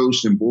coast to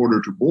coast and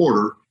border to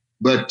border.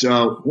 But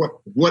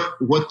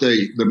what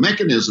the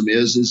mechanism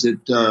is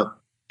that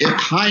if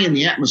high in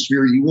the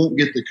atmosphere, you won't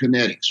get the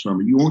kinetics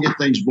from it. You won't get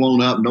things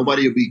blown up.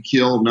 Nobody will be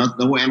killed.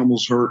 No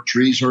animals hurt,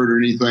 trees hurt, or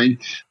anything.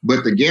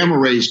 But the gamma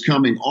rays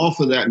coming off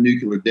of that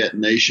nuclear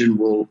detonation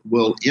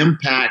will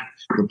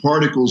impact the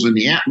particles in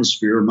the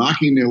atmosphere,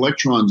 knocking the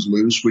electrons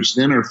loose, which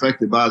then are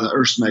affected by the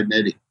Earth's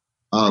magnetic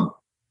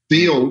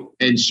field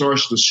and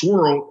starts to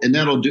swirl, and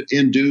that'll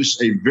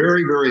induce a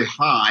very, very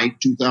high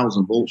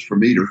 2,000 volts per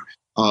meter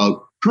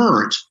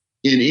current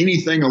in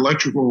anything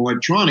electrical and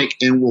electronic,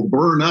 and will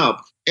burn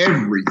up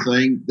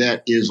everything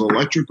that is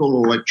electrical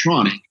or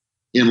electronic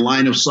in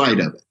line of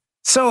sight of it.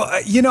 So,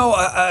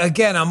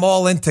 again, I'm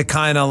all into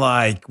kind of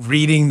like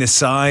reading the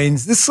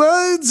signs. The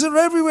signs are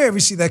everywhere. We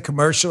see that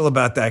commercial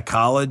about that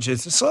college.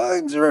 It's the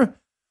signs are.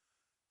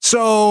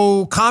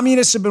 So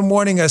communists have been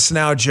warning us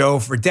now, Joe,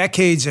 for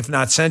decades, if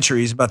not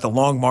centuries, about the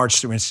long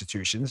march through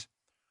institutions.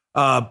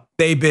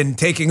 They've been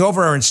taking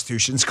over our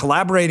institutions,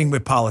 collaborating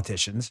with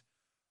politicians.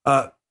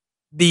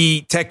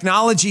 The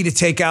technology to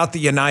take out the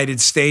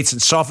United States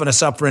and soften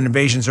us up for an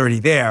invasion is already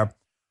there.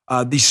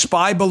 The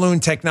spy balloon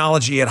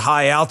technology at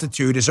high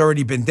altitude has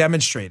already been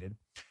demonstrated.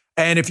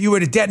 And if you were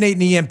to detonate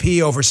an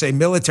EMP over, say,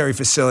 military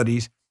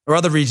facilities or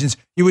other regions,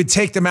 you would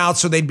take them out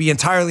so they'd be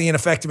entirely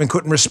ineffective and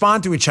couldn't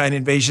respond to a China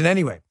invasion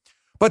anyway.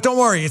 But don't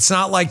worry, it's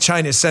not like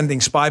China is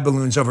sending spy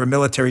balloons over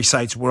military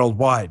sites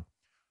worldwide.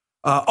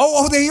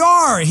 They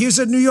are. Here's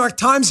a New York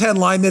Times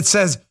headline that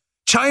says,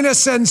 China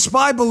sends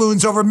spy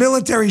balloons over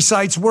military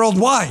sites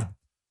worldwide.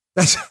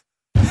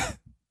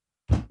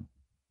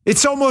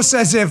 It's almost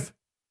as if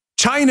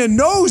China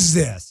knows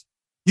this.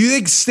 You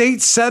think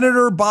State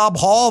Senator Bob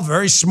Hall,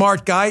 very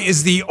smart guy,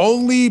 is the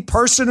only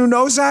person who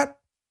knows that?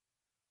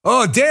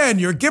 Oh, Dan,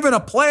 you're giving a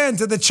plan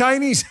to the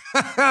Chinese?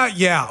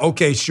 Yeah,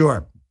 okay,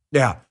 sure.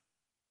 Yeah.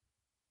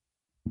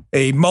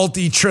 A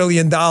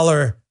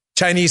multi-trillion-dollar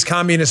Chinese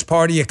Communist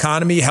Party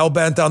economy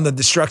hell-bent on the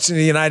destruction of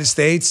the United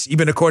States,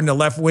 even according to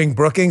left-wing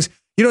Brookings.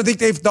 You don't think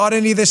they've thought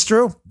any of this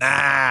through?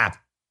 Nah, of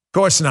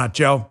course not,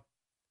 Joe.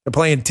 They're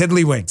playing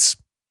tiddlywinks,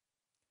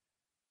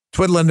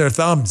 twiddling their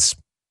thumbs.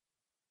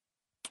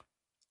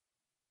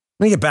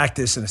 Let me get back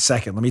to this in a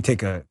second. Let me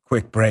take a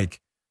quick break.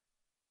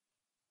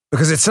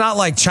 Because it's not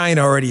like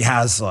China already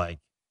has like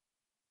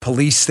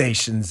police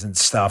stations and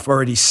stuff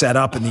already set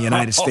up in the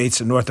United States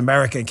and North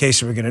America in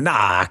case we're going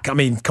to, come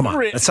on.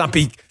 Let's not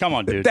be, come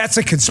on, dude. That's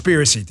a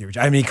conspiracy theory.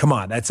 I mean, come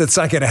on. Let's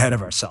not get ahead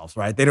of ourselves,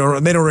 right? They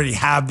don't already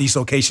have these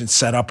locations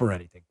set up or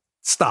anything.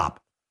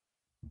 Stop.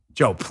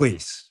 Joe,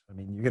 please. I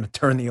mean, you're going to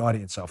turn the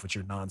audience off with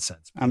your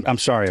nonsense. I'm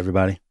sorry,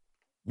 everybody.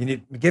 You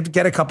need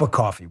get a cup of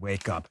coffee,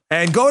 wake up,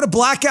 and go to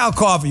Blackout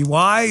Coffee.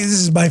 Why? This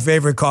is my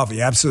favorite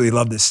coffee. I absolutely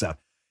love this stuff.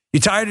 You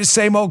tired of the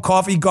same old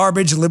coffee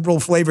garbage, liberal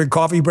flavored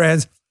coffee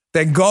brands?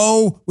 Then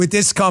go with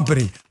this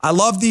company. I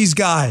love these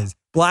guys.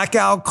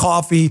 Blackout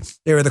Coffee.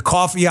 They're the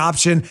coffee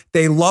option.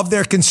 They love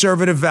their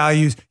conservative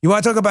values. You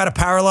want to talk about a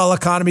parallel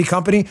economy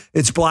company?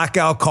 It's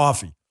Blackout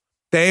Coffee.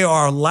 They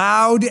are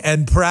loud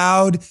and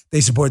proud.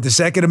 They support the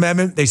Second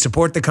Amendment. They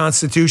support the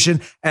Constitution.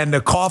 And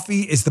the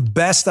coffee is the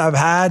best I've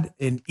had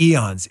in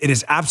eons. It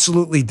is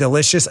absolutely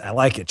delicious. I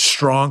like it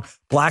strong.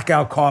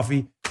 Blackout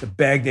Coffee, the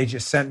bag they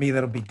just sent me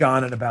that'll be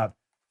gone in about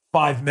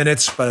 5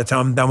 minutes by the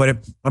time I'm done with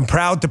it. I'm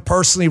proud to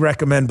personally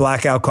recommend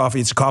Blackout Coffee.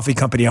 It's a coffee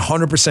company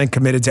 100%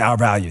 committed to our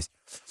values.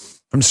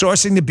 From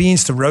sourcing the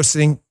beans to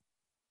roasting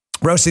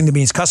the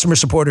beans, customer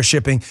support or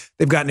shipping,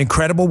 they've got an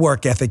incredible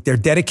work ethic. They're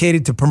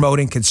dedicated to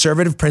promoting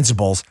conservative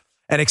principles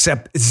and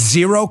accept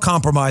zero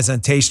compromise on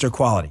taste or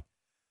quality.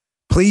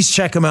 Please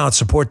check them out.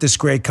 Support this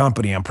great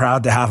company. I'm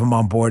proud to have them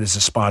on board as a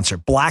sponsor.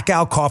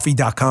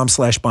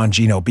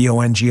 Blackoutcoffee.com/Bongino,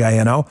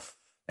 Bongino.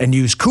 And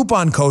use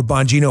coupon code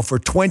Bongino for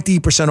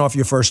 20% off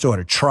your first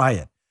order. Try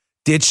it.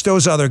 Ditch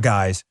those other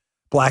guys.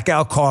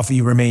 Blackout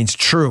Coffee remains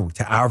true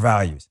to our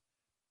values.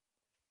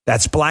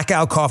 That's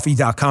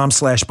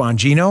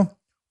blackoutcoffee.com/Bongino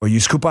or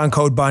use coupon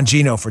code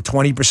Bongino for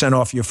 20%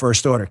 off your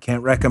first order.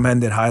 Can't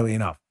recommend it highly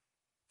enough.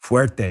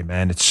 Fuerte,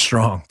 man. It's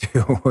strong,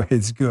 too.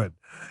 It's good.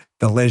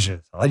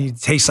 Delicious. It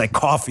tastes like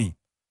coffee,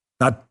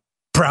 not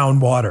brown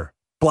water.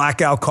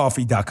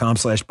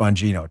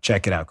 Blackoutcoffee.com/Bongino.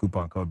 Check it out.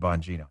 Coupon code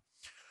Bongino.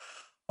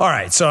 All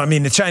right. So, I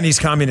mean, the Chinese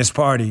Communist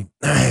Party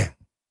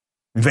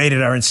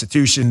invaded our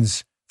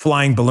institutions,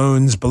 flying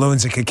balloons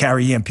that could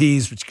carry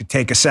EMPs, which could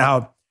take us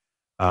out.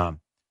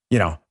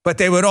 But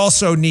they would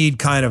also need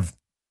kind of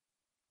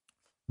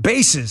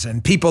bases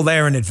and people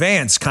there in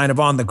advance, kind of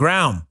on the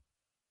ground.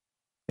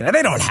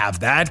 They don't have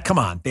that. Come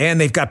on, Dan.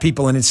 They've got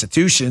people in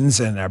institutions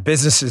and our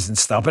businesses and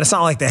stuff, but it's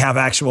not like they have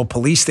actual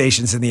police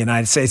stations in the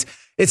United States.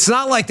 It's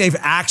not like they've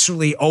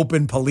actually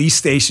opened police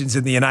stations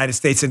in the United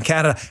States and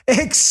Canada,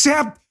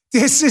 except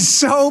this is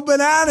so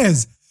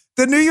bananas.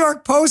 The New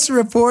York Post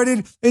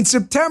reported in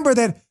September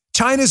that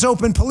China's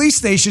opened police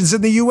stations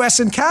in the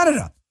U.S. and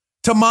Canada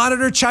to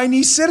monitor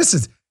Chinese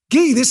citizens.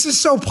 Gee, this is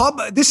so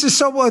public. This is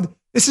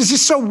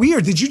just so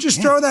weird. Did you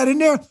just throw that in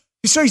there?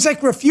 So he's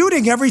like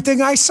refuting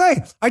everything I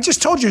say. I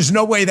just told you there's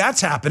no way that's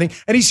happening.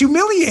 And he's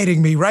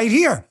humiliating me right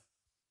here.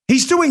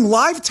 He's doing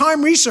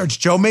lifetime research,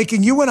 Joe,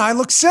 making you and I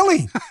look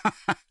silly.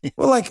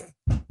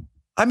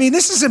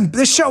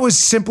 This show is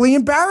simply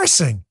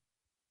embarrassing.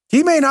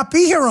 He may not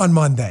be here on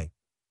Monday.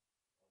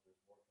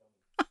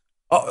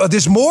 Oh,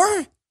 there's more?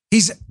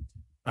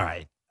 All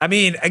right. I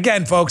mean,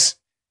 again, folks,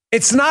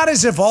 it's not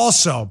as if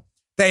also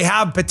they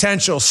have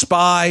potential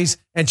spies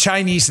and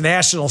Chinese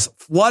nationals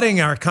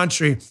flooding our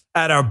country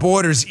at our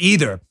borders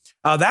either.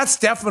 That's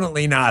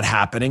definitely not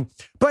happening.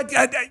 But,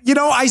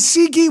 I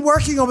see Guy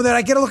working over there.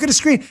 I get a look at the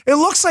screen. It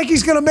looks like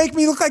he's going to make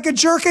me look like a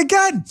jerk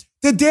again.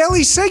 The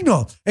Daily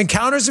Signal.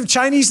 Encounters of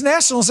Chinese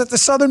nationals at the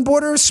southern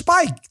border is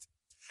spiked.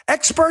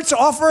 Experts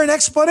offer an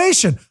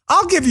explanation.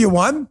 I'll give you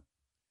one.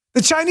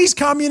 The Chinese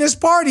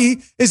Communist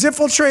Party is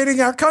infiltrating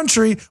our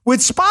country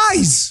with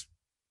spies.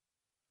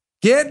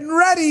 Getting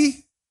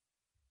ready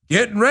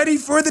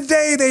for the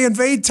day they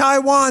invade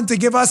Taiwan to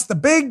give us the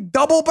big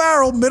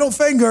double-barreled middle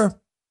finger.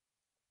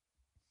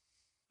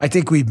 I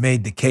think we've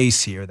made the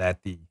case here that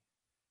the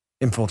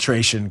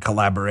infiltration,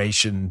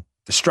 collaboration,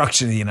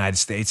 destruction of the United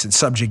States and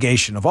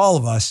subjugation of all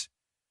of us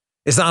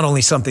is not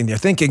only something they're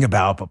thinking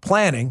about, but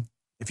planning.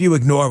 If you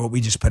ignore what we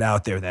just put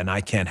out there, then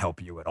I can't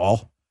help you at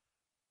all.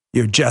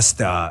 You're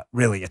just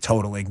really a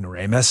total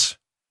ignoramus.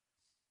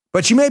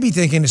 But you may be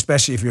thinking,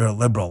 especially if you're a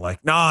liberal, like,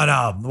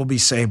 no, we'll be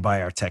saved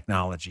by our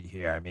technology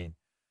here. I mean,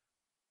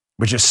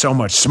 we're just so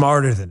much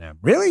smarter than them.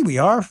 Really? We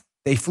are?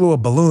 They flew a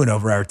balloon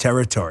over our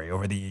territory,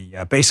 over the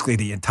basically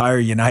the entire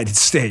United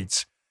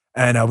States,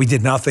 and we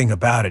did nothing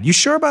about it. You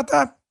sure about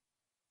that?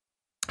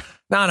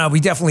 No, we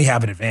definitely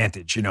have an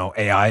advantage,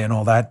 AI and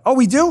all that. Oh,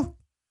 we do?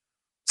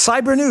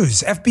 Cyber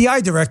News.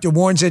 FBI director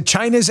warns that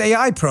China's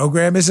AI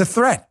program is a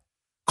threat.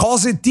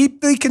 calls it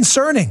deeply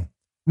concerning,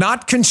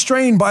 not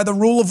constrained by the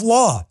rule of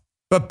law,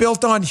 but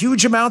built on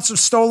huge amounts of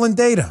stolen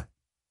data.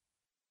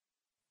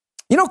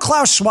 You know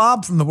Klaus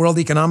Schwab from the World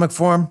Economic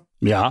Forum?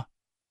 Yeah.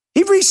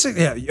 He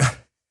recently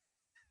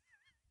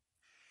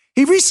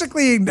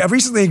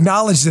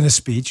acknowledged in a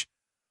speech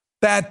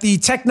that the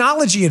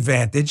technology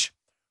advantage,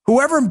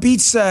 whoever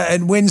beats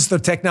and wins the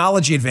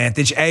technology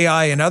advantage,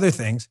 AI and other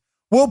things,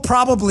 will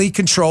probably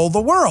control the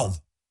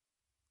world.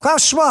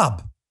 Klaus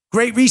Schwab,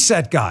 Great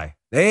Reset guy.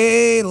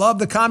 They love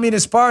the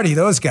Communist Party,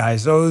 those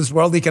guys, those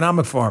World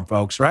Economic Forum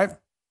folks, right?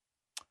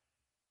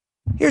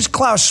 Here's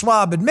Klaus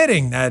Schwab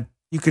admitting that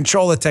you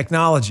control the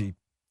technology, you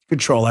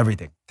control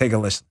everything. Take a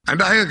listen.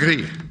 And I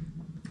agree.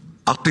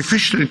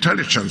 Artificial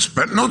intelligence,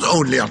 but not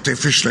only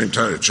artificial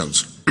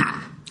intelligence,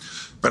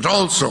 but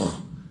also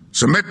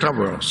the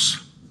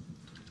metaverse,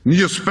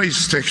 new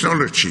space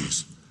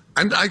technologies,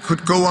 and I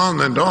could go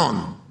on and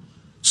on.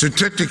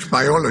 Synthetic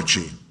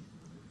biology.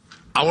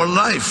 Our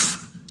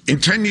life in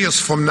 10 years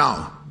from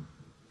now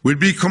will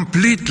be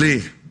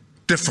completely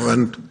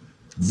different,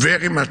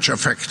 very much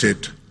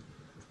affected,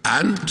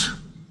 and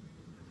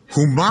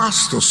who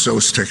masters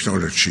those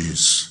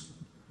technologies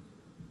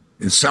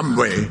in some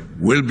way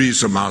will be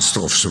the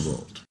master of the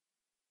world.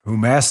 Who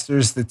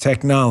masters the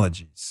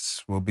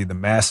technologies will be the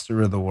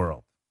master of the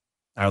world.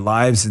 Our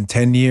lives in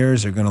 10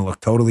 years are going to look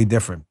totally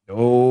different.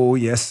 Oh,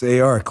 yes, they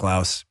are,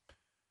 Klaus.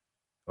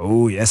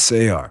 Oh, yes,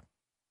 they are.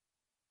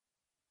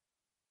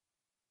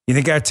 You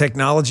think our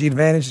technology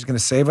advantage is going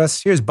to save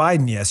us? Here's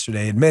Biden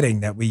yesterday admitting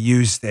that we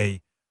used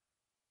a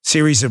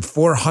series of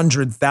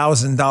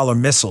 $400,000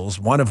 missiles,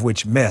 one of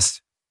which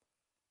missed,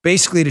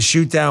 basically to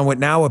shoot down what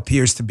now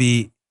appears to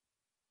be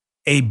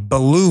a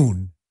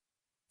balloon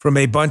from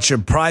a bunch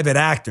of private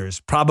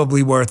actors,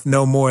 probably worth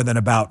no more than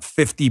about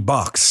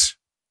 $50.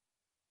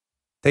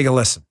 Take a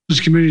listen. This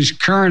committee's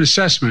current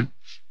assessment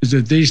is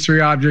that these three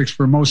objects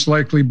were most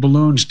likely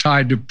balloons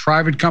tied to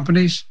private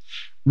companies,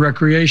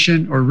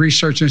 recreation or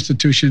research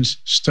institutions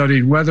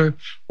studying weather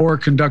or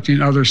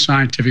conducting other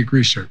scientific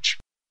research.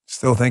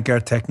 Still think our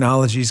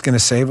technology is going to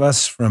save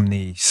us from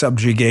the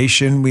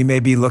subjugation we may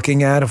be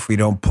looking at if we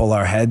don't pull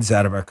our heads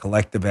out of our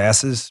collective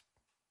asses?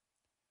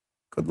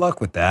 Good luck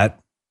with that.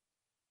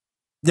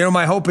 You know,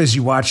 my hope is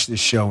you watch this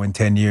show in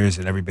 10 years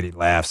and everybody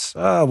laughs.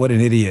 Oh, what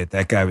an idiot.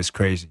 That guy was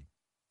crazy.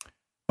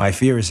 My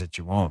fear is that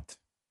you won't.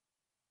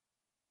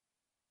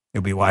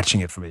 You'll be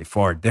watching it from a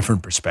far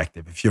different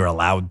perspective if you're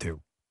allowed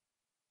to.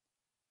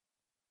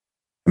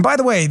 And by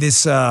the way,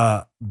 this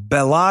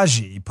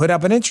Balaji put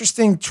up an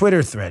interesting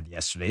Twitter thread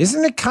yesterday.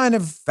 Isn't it kind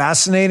of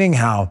fascinating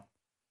how,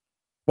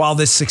 while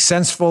this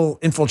successful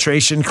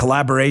infiltration,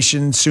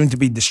 collaboration, soon to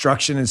be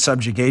destruction and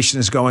subjugation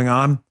is going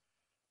on,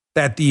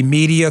 that the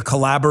media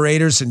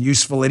collaborators and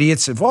useful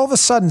idiots have all of a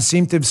sudden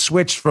seemed to have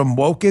switched from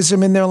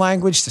wokeism in their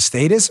language to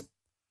statism?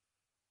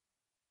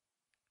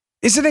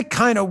 Isn't it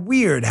kind of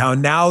weird how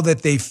now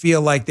that they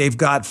feel like they've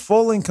got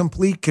full and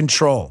complete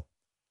control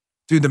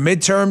through the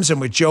midterms and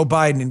with Joe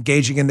Biden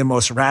engaging in the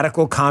most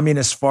radical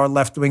communist far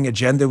left-wing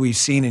agenda we've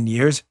seen in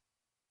years,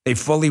 they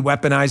fully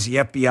weaponized the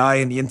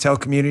FBI and the intel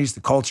communities, the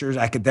cultures,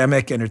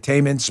 academic,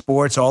 entertainment,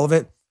 sports, all of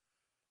it.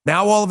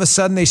 Now all of a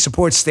sudden they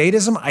support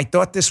statism? I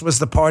thought this was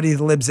the party of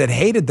the libs that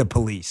hated the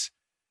police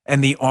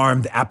and the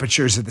armed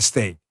apertures of the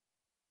state.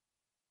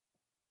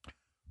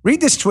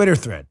 Read this Twitter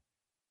thread.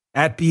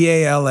 At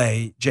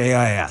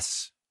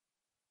BALAJIS.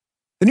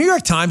 The New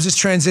York Times is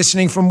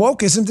transitioning from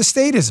wokeism to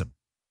statism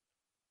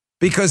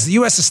because the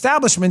U.S.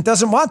 establishment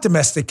doesn't want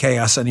domestic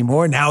chaos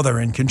anymore. Now they're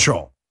in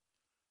control.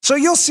 So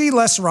you'll see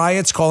less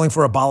riots calling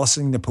for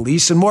abolishing the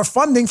police and more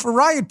funding for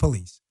riot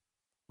police.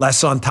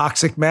 Less on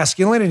toxic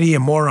masculinity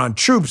and more on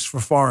troops for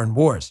foreign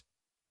wars.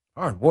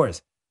 Foreign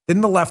wars?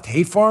 Didn't the left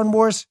hate foreign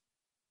wars?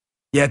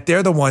 Yet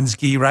they're the ones,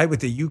 Guy, right, with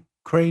the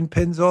Ukraine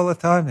pins all the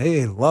time.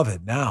 Hey, love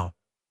it now.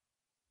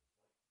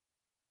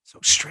 So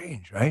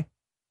strange, right?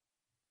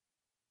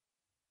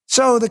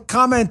 So the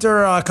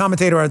commentator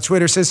on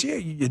Twitter says,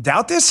 you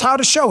doubt this? How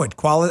to show it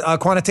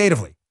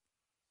quantitatively.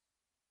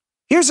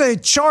 Here's a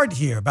chart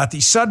here about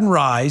the sudden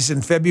rise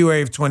in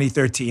February of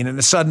 2013 and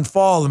the sudden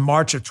fall in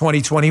March of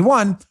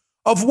 2021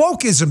 of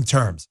wokeism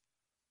terms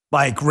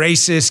like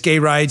racist, gay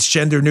rights,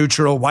 gender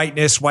neutral,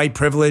 whiteness, white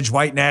privilege,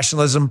 white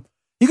nationalism.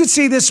 You can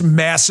see this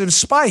massive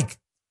spike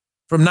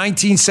from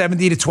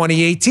 1970 to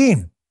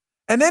 2018.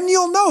 And then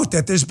you'll note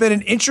that there's been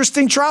an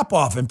interesting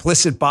drop-off,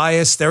 implicit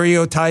bias,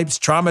 stereotypes,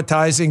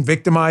 traumatizing,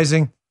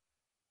 victimizing.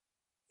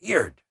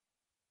 Weird.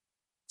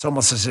 It's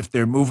almost as if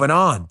they're moving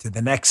on to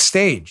the next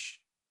stage,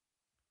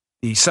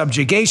 the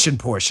subjugation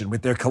portion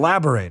with their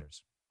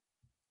collaborators.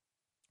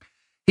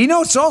 He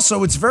notes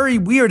also it's very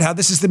weird how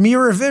this is the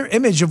mirror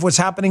image of what's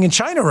happening in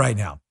China right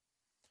now.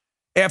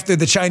 After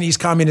the Chinese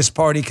Communist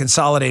Party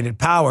consolidated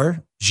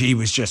power, Xi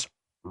was just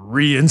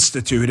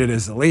reinstituted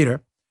as the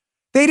leader.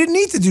 They didn't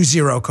need to do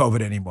zero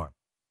COVID anymore.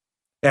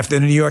 After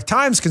the New York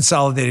Times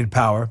consolidated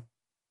power,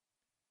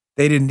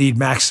 they didn't need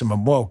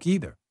maximum woke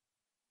either.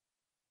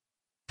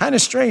 Kind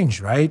of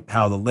strange, right?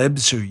 How the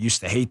libs who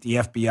used to hate the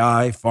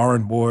FBI,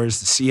 foreign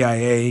wars, the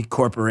CIA,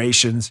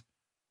 corporations,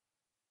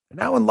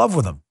 They're now in love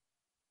with him.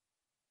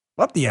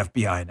 Love the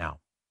FBI now.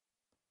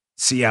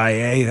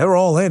 CIA, they're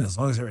all in as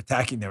long as they're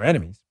attacking their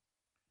enemies.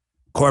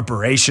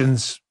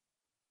 Corporations,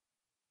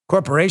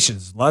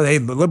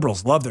 the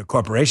liberals love their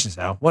corporations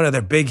now. One of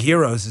their big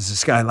heroes is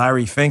this guy,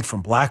 Larry Fink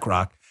from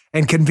BlackRock.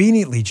 And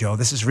conveniently, Joe,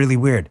 this is really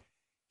weird.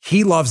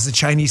 He loves the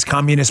Chinese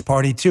Communist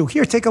Party too.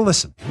 Here, take a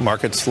listen.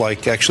 Markets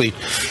like actually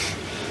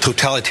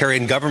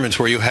totalitarian governments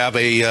where you have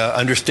a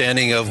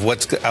understanding of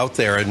what's out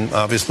there, and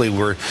obviously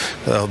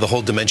the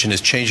whole dimension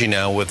is changing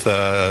now with,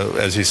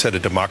 as you said, a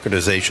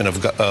democratization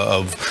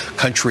of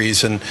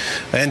countries, and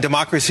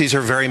democracies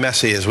are very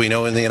messy, as we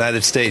know in the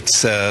United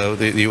States.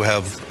 You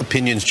have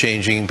opinions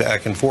changing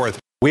back and forth.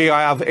 We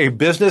have a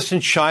business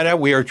in China.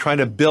 We are trying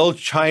to build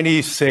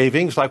Chinese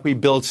savings like we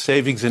build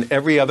savings in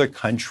every other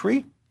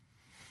country.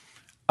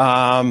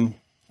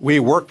 We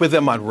work with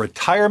them on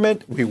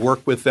retirement. We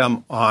work with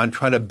them on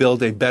trying to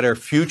build a better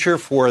future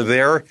for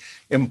their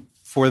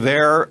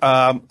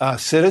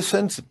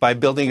citizens by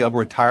building a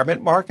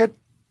retirement market.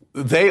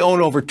 They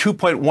own over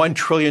 $2.1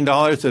 trillion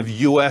of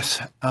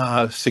U.S.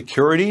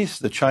 securities,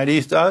 the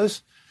Chinese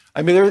does.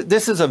 I mean,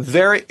 this is a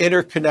very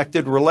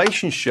interconnected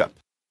relationship.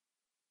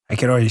 I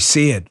can already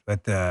see it,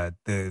 but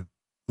the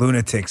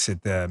lunatics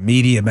at the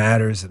Media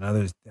Matters and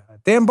others.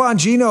 Dan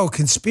Bongino,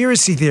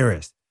 conspiracy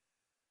theorist,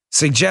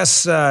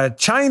 suggests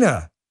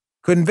China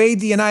could invade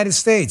the United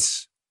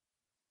States.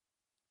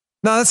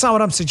 No, that's not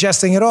what I'm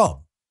suggesting at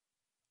all.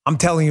 I'm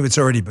telling you it's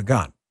already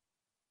begun.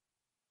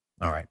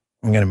 All right,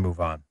 I'm going to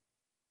move on.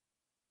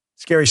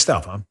 Scary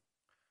stuff, huh? I'll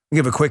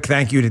give a quick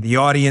thank you to the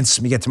audience.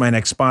 Let me get to my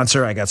next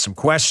sponsor. I got some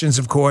questions,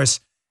 of course,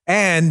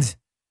 and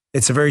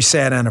it's a very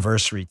sad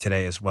anniversary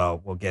today as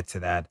well. We'll get to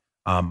that.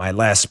 My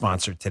last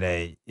sponsor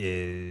today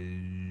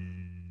is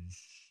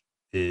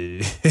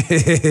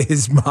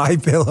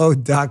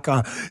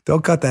MyPillow.com.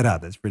 Don't cut that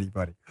out. That's pretty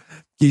funny.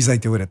 He's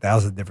like doing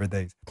 1,000 different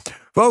things.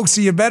 Folks,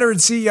 the veteran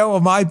CEO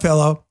of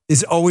MyPillow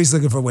is always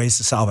looking for ways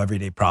to solve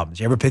everyday problems.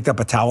 You ever picked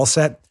up a towel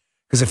set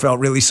because it felt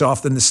really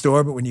soft in the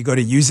store, but when you go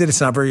to use it, it's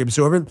not very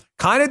absorbent?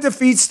 Kind of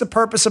defeats the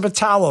purpose of a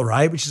towel,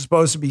 right? Which is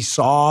supposed to be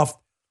soft,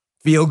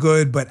 feel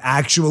good, but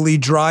actually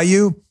dry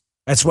you.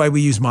 That's why we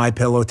use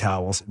MyPillow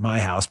towels in my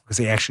house, because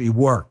they actually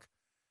work.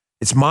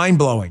 It's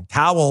mind-blowing.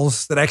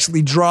 Towels that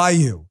actually dry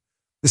you.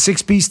 The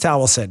 6-piece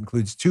towel set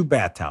includes 2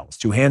 bath towels,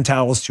 2 hand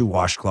towels, 2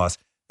 washcloths.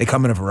 They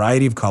come in a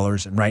variety of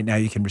colors, and right now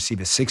you can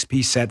receive a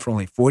 6-piece set for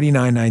only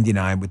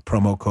 $49.99 with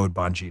promo code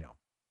Bongino.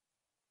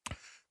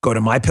 Go to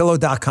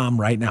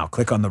MyPillow.com right now.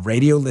 Click on the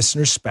radio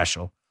listener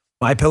special.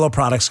 MyPillow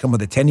products come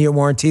with a 10-year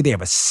warranty. They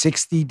have a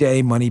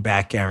 60-day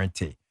money-back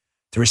guarantee.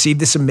 To receive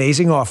this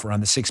amazing offer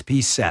on the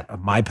 6-piece set of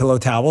MyPillow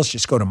towels,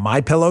 just go to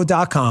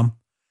MyPillow.com,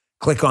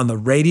 click on the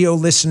radio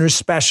listener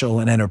special,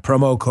 and enter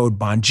promo code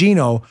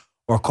Bongino,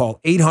 or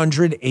call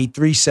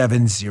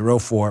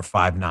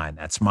 800-837-0459.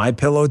 That's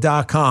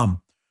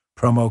MyPillow.com,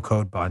 promo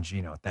code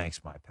Bongino. Thanks,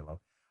 MyPillow.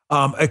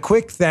 A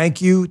quick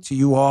thank you to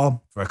you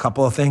all for a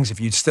couple of things.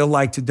 If you'd still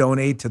like to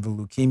donate to the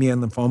Leukemia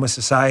and Lymphoma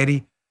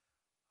Society,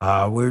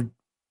 we're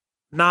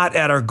not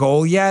at our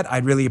goal yet.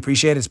 I'd really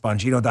appreciate it. It's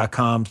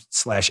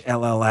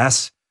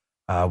Bongino.com/LLS.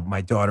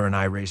 My daughter and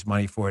I raise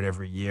money for it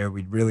every year.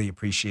 We'd really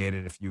appreciate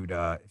it if you'd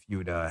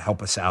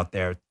help us out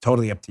there.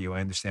 Totally up to you.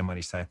 I understand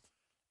money's tight.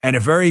 And a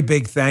very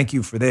big thank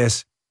you for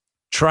this.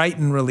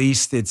 Triton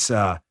released its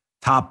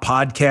top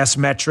podcast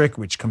metric,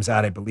 which comes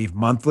out, I believe,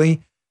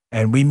 monthly.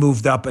 And we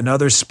moved up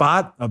another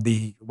spot of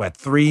the,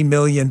 3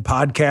 million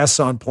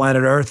podcasts on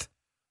planet Earth.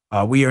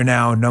 We are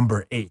now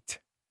number 8.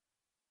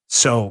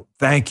 So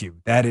thank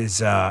you. That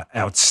is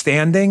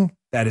outstanding.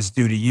 That is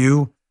due to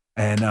you.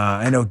 And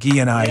I know Guy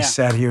and I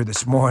sat here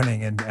this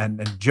morning,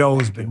 and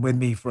Joe's been with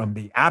me from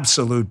the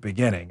absolute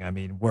beginning. I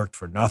mean, worked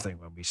for nothing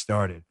when we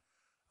started.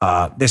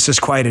 This is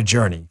quite a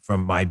journey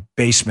from my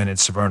basement in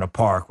Severna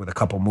Park with a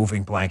couple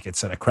moving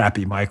blankets and a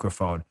crappy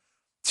microphone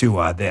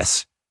to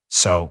this.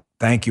 So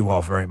thank you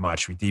all very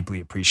much. We deeply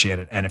appreciate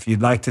it. And if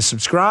you'd like to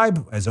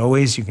subscribe, as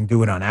always, you can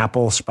do it on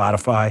Apple,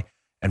 Spotify,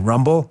 and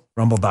Rumble,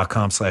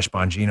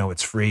 rumble.com/Bongino.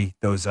 It's free.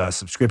 Those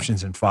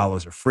subscriptions and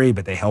follows are free,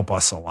 but they help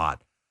us a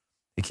lot.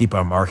 They keep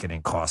our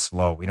marketing costs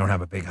low. We don't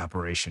have a big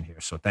operation here,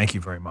 so thank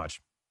you very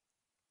much.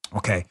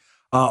 Okay.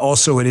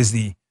 Also, it is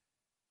the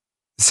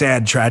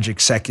sad, tragic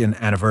second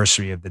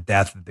anniversary of the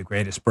death of the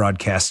greatest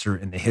broadcaster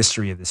in the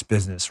history of this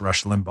business,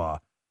 Rush Limbaugh.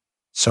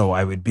 So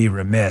I would be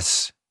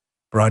remiss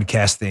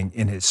broadcasting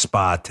in his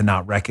spot to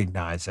not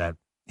recognize that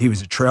he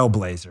was a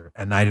trailblazer,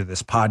 and neither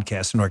this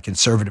podcast nor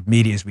conservative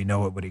media as we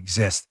know it would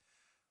exist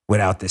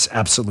without this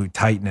absolute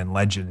titan and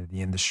legend of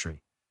the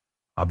industry.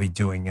 I'll be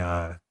doing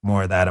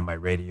more of that on my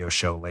radio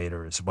show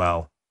later as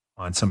well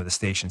on some of the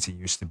stations he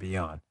used to be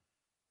on.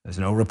 There's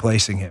no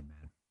replacing him,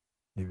 man.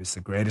 He was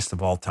the greatest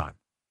of all time.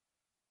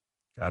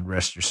 God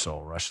rest your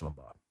soul, Rush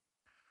Limbaugh.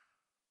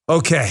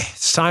 Okay,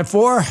 it's time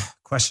for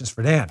questions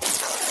for Dan.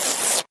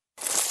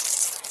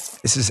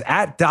 This is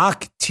at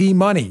Doc T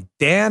Money.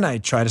 Dan, I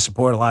try to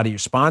support a lot of your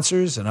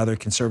sponsors and other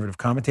conservative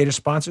commentator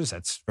sponsors.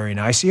 That's very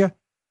nice of you.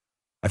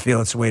 I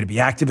feel it's a way to be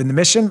active in the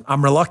mission.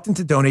 I'm reluctant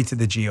to donate to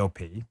the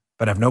GOP,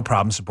 but have no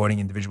problem supporting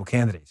individual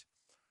candidates.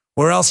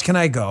 Where else can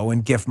I go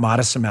and gift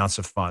modest amounts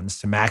of funds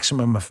to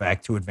maximum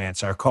effect to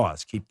advance our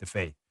cause? Keep the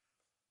faith.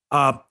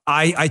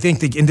 I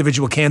think the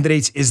individual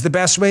candidates is the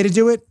best way to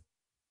do it.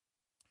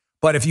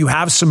 But if you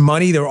have some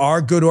money, there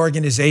are good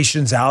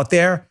organizations out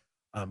there.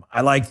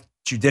 I like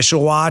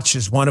Judicial Watch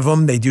is one of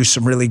them. They do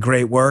some really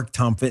great work.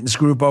 Tom Fitton's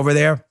group over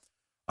there.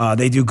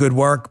 They do good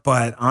work.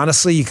 But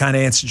honestly, you kind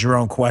of answered your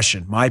own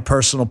question. My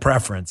personal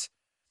preference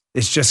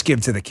is just give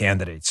to the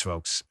candidates,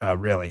 folks.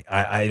 Really,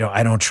 I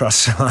don't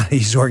trust a lot of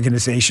these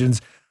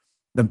organizations.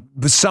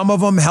 Some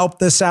of them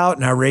helped us out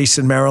in our race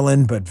in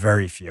Maryland, but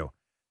very few.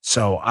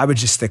 So I would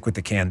just stick with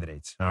the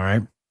candidates. All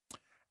right.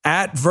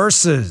 At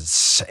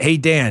Versus, hey,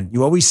 Dan,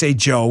 you always say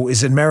Joe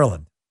is in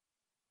Maryland.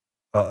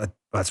 Well,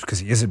 that's because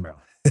he is in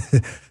Maryland.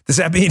 Does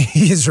that mean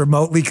he is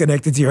remotely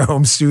connected to your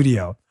home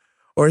studio?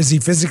 Or is he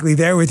physically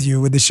there with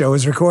you when the show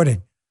is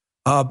recording?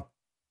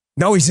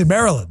 No, he's in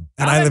Maryland,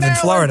 and I live in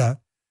Florida.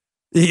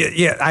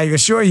 Yeah, I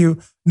assure you.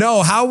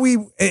 No, all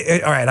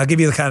right, I'll give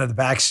you kind of the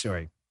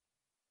backstory.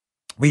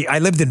 I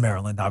lived in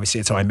Maryland, obviously,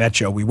 and so I met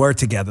Joe. We were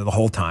together the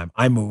whole time.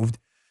 I moved.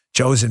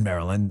 Joe's in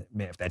Maryland.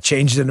 If that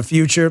changes in the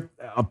future,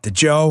 up to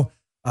Joe.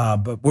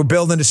 But we're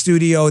building a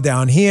studio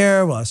down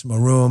here. We'll have some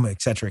more room,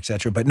 et cetera, et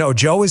cetera. But no,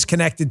 Joe is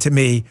connected to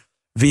me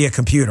via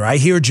computer. I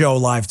hear Joe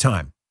live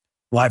time.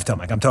 Like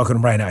I'm talking to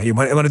him right now. You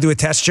want to do a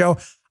test, Joe?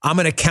 I'm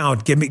going to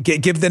count.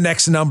 Give the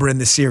next number in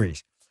the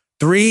series.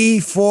 3,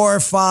 4,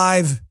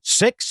 5,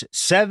 6,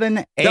 7,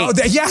 8. No,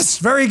 yes,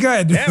 very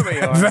good. There we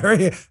are.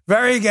 Very,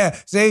 very good.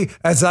 See,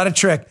 that's not a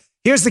trick.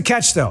 Here's the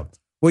catch, though.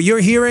 What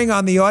you're hearing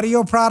on the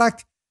audio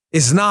product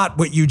is not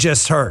what you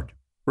just heard.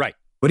 Right.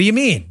 What do you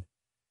mean?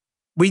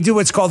 We do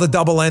what's called a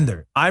double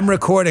ender. I'm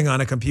recording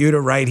on a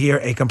computer right here,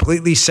 a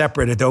completely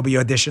separate Adobe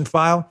Audition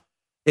file.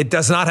 It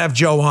does not have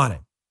Joe on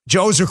it.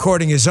 Joe's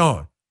recording his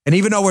own. And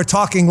even though we're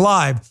talking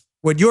live,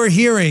 what you're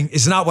hearing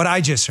is not what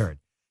I just heard.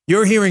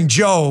 You're hearing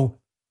Joe,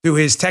 through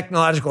his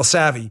technological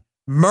savvy,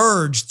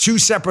 merge 2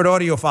 separate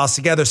audio files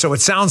together so it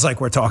sounds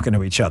like we're talking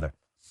to each other.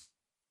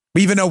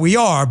 Even though we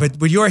are, but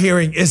what you're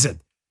hearing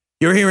isn't.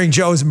 You're hearing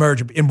Joe's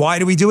merge. And why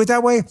do we do it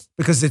that way?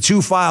 Because the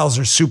 2 files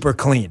are super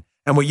clean.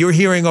 And what you're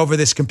hearing over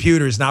this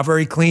computer is not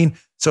very clean.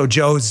 So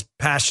Joe's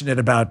passionate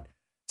about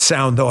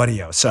sound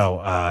audio.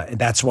 So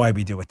that's why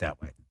we do it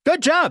that way.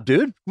 Good job,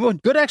 dude. Well,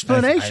 good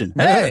explanation.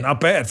 Hey,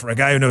 not bad for a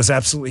guy who knows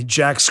absolutely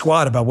jack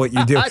squat about what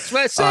you do. That's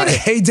what I said.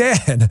 Hey,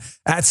 Dan,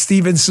 at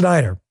Steven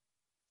Snyder.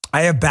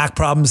 I have back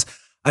problems.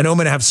 I know I'm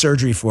going to have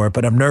surgery for it,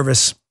 but I'm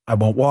nervous I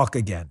won't walk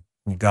again.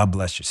 God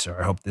bless you,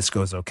 sir. I hope this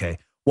goes okay.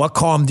 What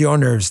calmed your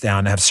nerves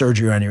down to have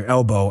surgery on your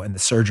elbow and the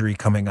surgery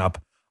coming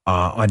up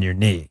on your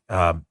knee?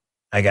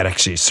 I got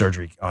actually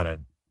surgery on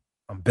an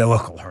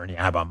umbilical hernia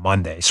I have on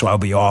Monday, so I'll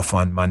be off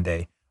on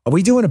Monday. Are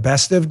we doing a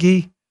best of,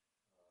 Guy?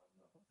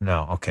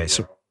 No. Okay.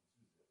 So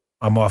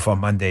I'm off on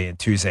Monday and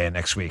Tuesday of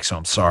next week. So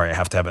I'm sorry. I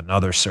have to have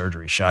another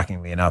surgery,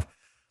 shockingly enough.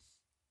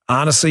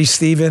 Honestly,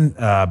 Stephen,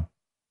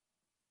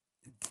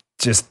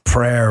 just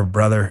prayer,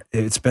 brother.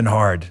 It's been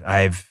hard.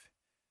 I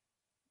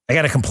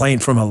got a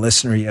complaint from a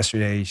listener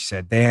yesterday. She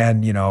said,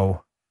 Dan,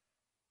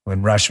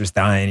 when Rush was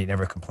dying, he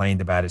never complained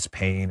about his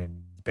pain.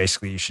 And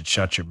basically you should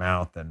shut your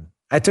mouth. And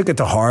I took it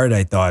to heart.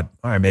 I thought,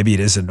 all right, maybe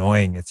it is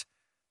annoying.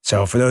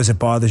 So for those that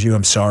bothers you,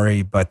 I'm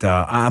sorry, but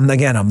I'm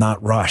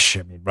not Rush.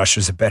 I mean, Rush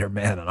was a better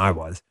man than I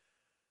was.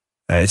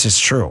 It's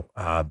just true.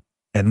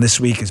 And this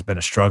week has been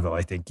a struggle.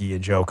 I think Guy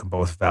and Joe can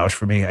both vouch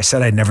for me. I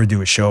said I'd never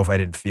do a show if I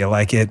didn't feel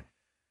like it.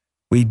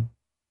 We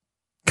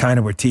kind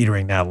of were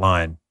teetering that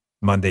line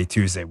Monday,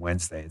 Tuesday,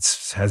 Wednesday.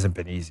 It hasn't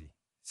been easy.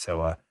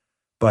 So,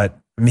 but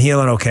I'm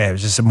healing okay. It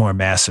was just a more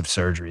massive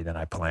surgery than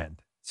I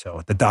planned.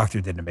 So the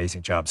doctor did an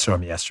amazing job. Saw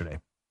him yesterday.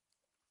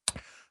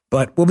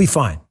 But we'll be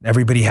fine.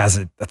 Everybody has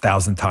it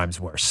 1,000 times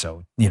worse.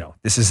 So,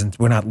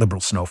 we're not liberal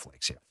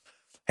snowflakes here.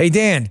 Hey,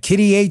 Dan,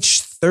 Kitty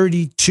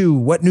H32,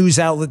 what news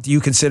outlet do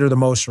you consider the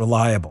most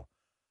reliable?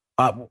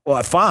 Well,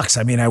 at Fox,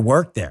 I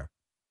worked there.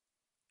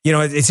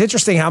 It's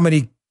interesting how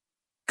many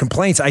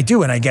complaints I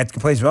do, and I get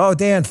complaints. Oh,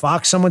 Dan,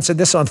 Fox, someone said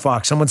this on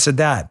Fox, someone said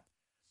that.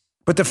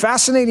 But the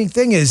fascinating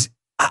thing is,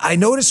 I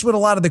noticed with a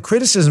lot of the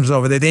criticisms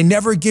over there, they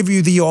never give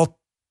you the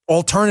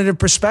alternative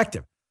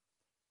perspective.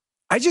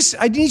 I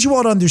need you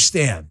all to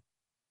understand.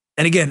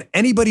 And again,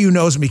 anybody who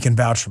knows me can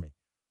vouch for me.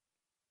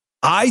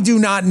 I do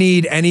not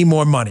need any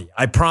more money.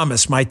 I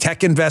promise. My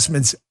tech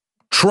investments,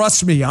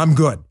 trust me, I'm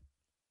good.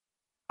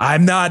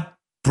 I'm not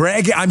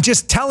bragging. I'm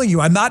just telling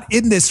you, I'm not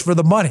in this for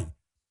the money.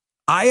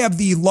 I have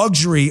the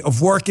luxury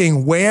of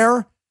working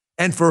where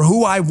and for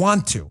who I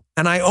want to.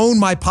 And I own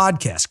my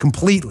podcast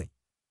completely.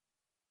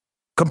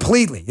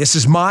 Completely. This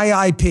is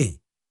my IP.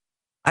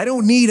 I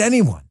don't need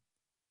anyone.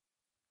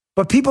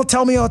 But people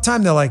tell me all the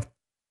time, they're like,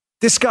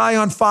 this guy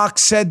on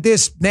Fox said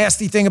this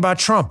nasty thing about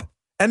Trump.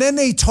 And then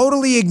they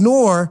totally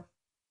ignore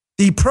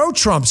the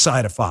pro-Trump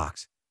side of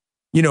Fox.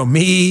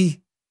 Me,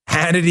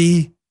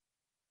 Hannity,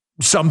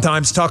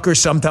 sometimes Tucker,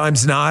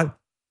 sometimes not.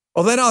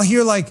 Well, then I'll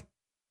hear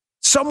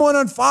someone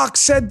on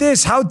Fox said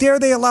this. How dare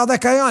they allow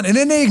that guy on? And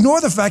then they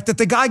ignore the fact that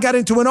the guy got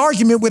into an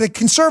argument with a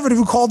conservative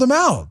who called him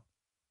out.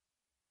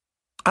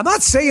 I'm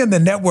not saying the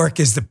network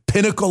is the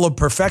pinnacle of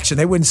perfection.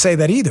 They wouldn't say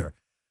that either.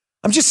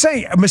 I'm just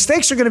saying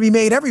mistakes are going to be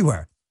made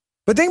everywhere.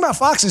 But the thing about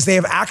Fox is they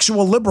have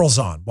actual liberals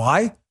on.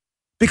 Why?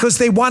 Because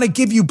they want to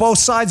give you both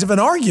sides of an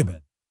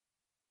argument.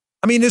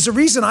 I mean, there's a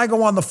reason I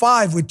go on the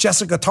 5 with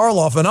Jessica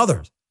Tarloff and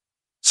others.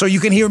 So you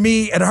can hear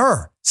me and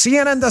her.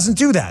 CNN doesn't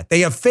do that.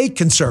 They have fake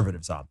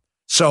conservatives on.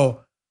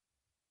 So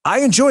I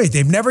enjoy it.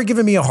 They've never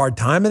given me a hard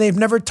time, and they've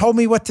never told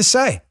me what to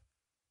say.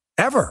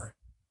 Ever.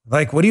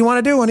 Like, what do you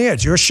want to do on the air?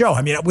 It's your show.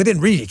 I mean, we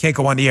didn't read it. You can't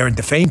go on the air and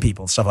defame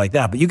people and stuff like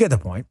that, but you get the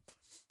point.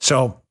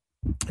 So,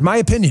 in my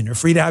opinion, you're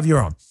free to have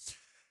your own.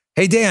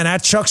 Hey, Dan,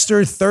 at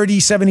Chuckster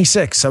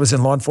 3076. I was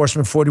in law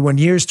enforcement 41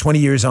 years, 20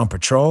 years on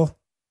patrol.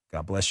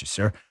 God bless you,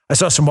 sir. I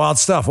saw some wild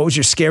stuff. What was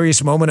your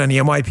scariest moment on the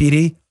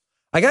NYPD?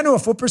 I got into a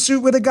foot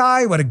pursuit with a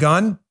guy with a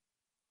gun.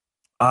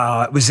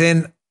 It was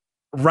in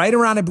right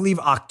around, I believe,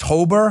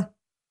 October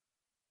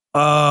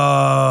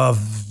of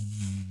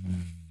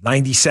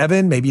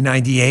 97, maybe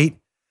 98.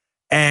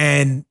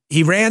 And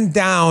he ran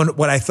down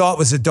what I thought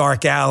was a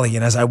dark alley.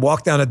 And as I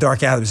walked down a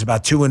dark alley, it was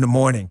about 2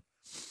 a.m.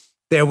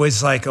 There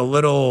was like a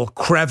little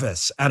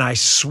crevice. And I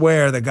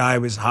swear the guy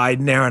was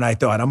hiding there. And I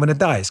thought, I'm going to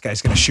die. This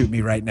guy's going to shoot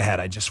me right in the head.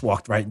 I just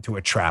walked right into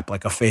a trap,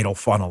 like a fatal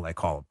funnel, they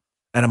call them.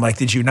 And I'm like,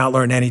 did you not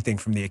learn anything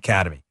from the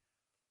academy?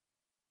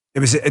 It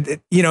was,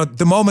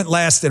 the moment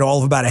lasted all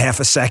of about a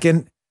half a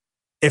second.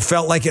 It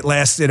felt like it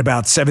lasted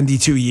about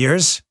 72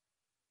 years.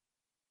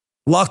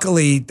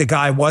 Luckily, the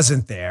guy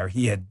wasn't there.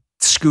 He had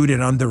scooted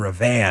under a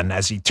van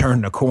as he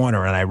turned the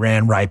corner, and I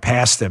ran right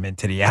past him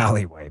into the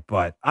alleyway.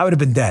 But I would have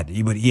been dead.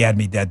 He had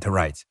me dead to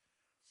rights.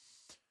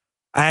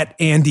 At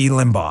Andy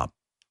Limbaugh.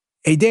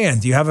 Hey, Dan,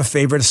 do you have a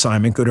favorite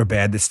assignment, good or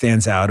bad, that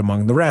stands out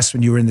among the rest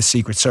when you were in the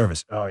Secret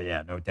Service? Oh,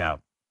 yeah, no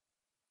doubt.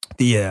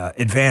 The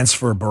advance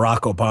for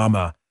Barack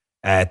Obama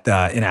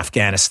in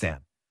Afghanistan.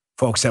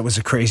 Folks, that was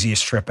the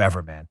craziest trip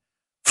ever, man.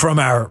 From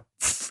our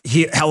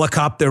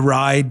helicopter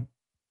ride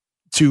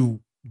to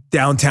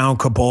downtown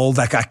Kabul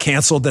that got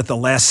canceled at the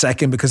last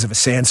second because of a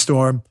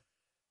sandstorm,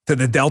 to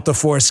the Delta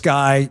Force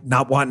guy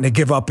not wanting to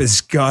give up his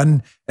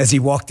gun as he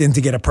walked in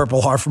to get a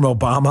Purple Heart from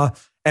Obama,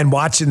 and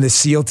watching the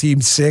SEAL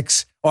Team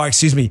 6,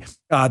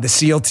 the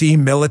SEAL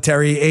Team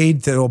military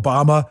aide to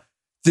Obama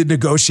to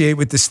negotiate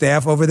with the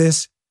staff over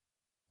this,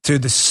 to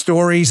the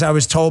stories I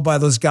was told by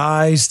those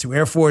guys, to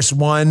Air Force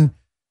One,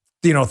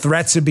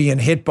 threats of being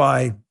hit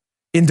by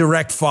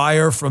indirect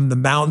fire from the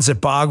mountains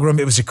at Bagram.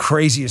 It was the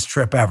craziest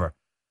trip ever.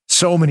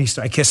 So many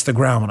stories. I kissed the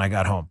ground when I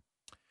got home.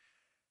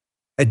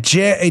 A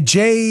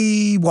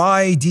JYDDER.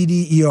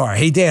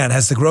 Hey, Dan,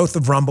 has the growth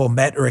of Rumble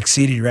met or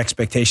exceeded your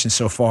expectations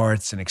so far?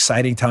 It's an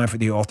exciting time for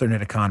the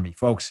alternate economy.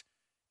 Folks,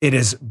 it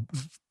has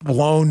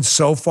blown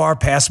so far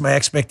past my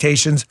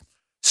expectations,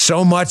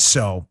 so much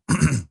so.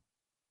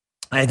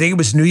 I think it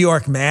was New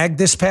York Mag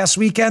this past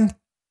weekend.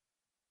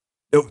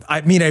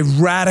 I mean, a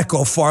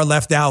radical far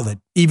left outlet.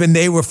 Even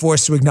they were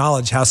forced to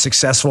acknowledge how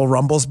successful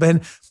Rumble's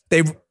been.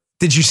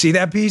 Did you see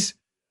that piece?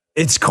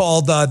 It's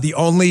called The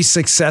Only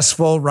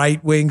Successful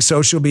Right-Wing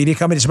Social Media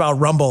Company. It's about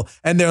Rumble.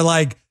 And they're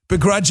like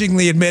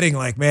begrudgingly admitting,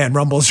 like, man,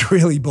 Rumble's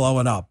really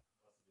blowing up.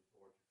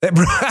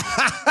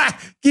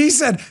 He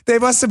said they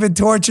must have been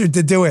tortured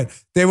to do it.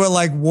 They were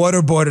like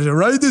waterboarded to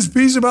write this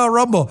piece about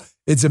Rumble.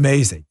 It's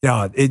amazing.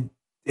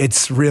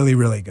 It's really,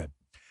 really good.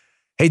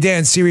 Hey,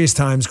 Dan, serious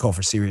times call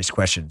for serious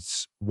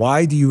questions.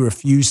 Why do you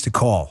refuse to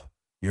call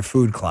your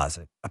food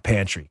closet a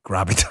pantry?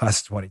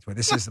 Gravitas 2020.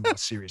 This is the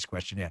most serious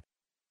question yet.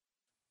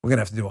 We're going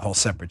to have to do a whole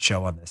separate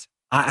show on this.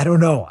 I don't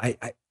know.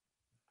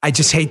 I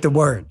just hate the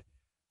word.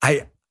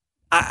 I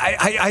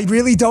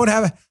really don't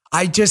have,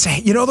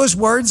 those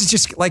words, it's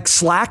just like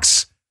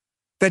slacks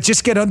that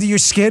just get under your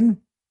skin,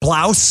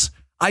 blouse.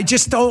 I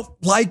just don't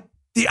like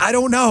I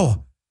don't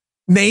know.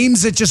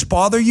 Names that just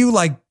bother you,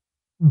 like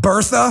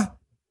Bertha.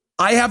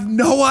 I have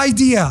no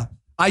idea.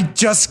 I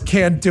just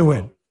can't do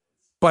it.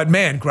 But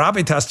man,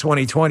 Gravitas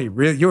 2020,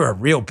 you're a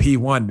real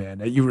P1,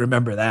 man. You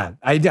remember that.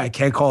 I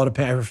can't call it a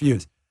pan,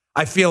 refuse.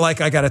 I feel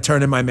like I got to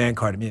turn in my man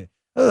card immediately.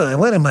 Oh, I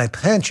went in my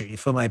pantry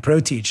for my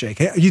protein shake.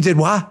 You did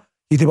what?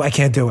 I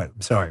can't do it.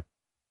 I'm sorry.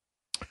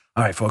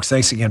 All right, folks.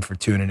 Thanks again for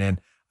tuning in.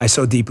 I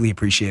so deeply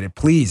appreciate it.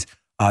 Please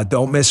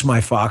don't miss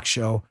my Fox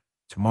show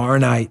tomorrow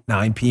night,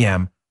 9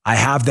 p.m. I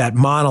have that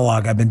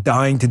monologue I've been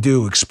dying to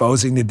do,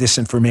 exposing the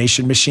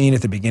disinformation machine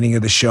at the beginning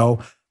of the show.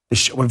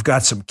 We've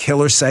got some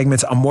killer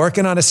segments. I'm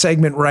working on a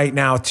segment right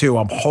now, too.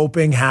 I'm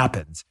hoping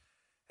happens.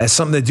 It has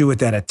something to do with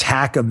that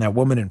attack on that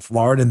woman in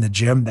Florida in the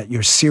gym that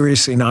you're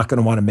seriously not going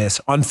to want to miss.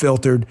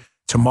 Unfiltered,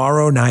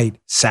 tomorrow night,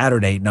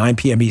 Saturday, 9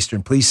 p.m.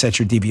 Eastern. Please set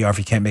your DVR if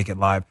you can't make it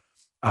live.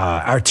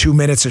 Our 2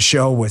 minutes of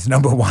show was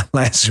 #1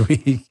 last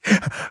week.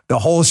 The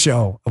whole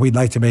show, we'd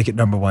like to make it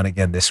 #1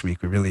 again this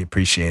week. We really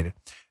appreciate it.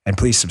 And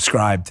please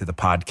subscribe to the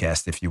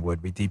podcast if you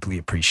would. We deeply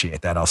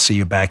appreciate that. I'll see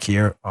you back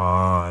here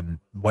on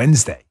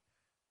Wednesday.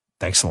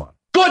 Thanks a lot.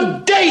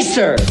 Good day,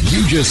 sir.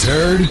 You just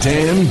heard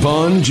Dan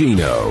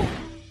Bongino.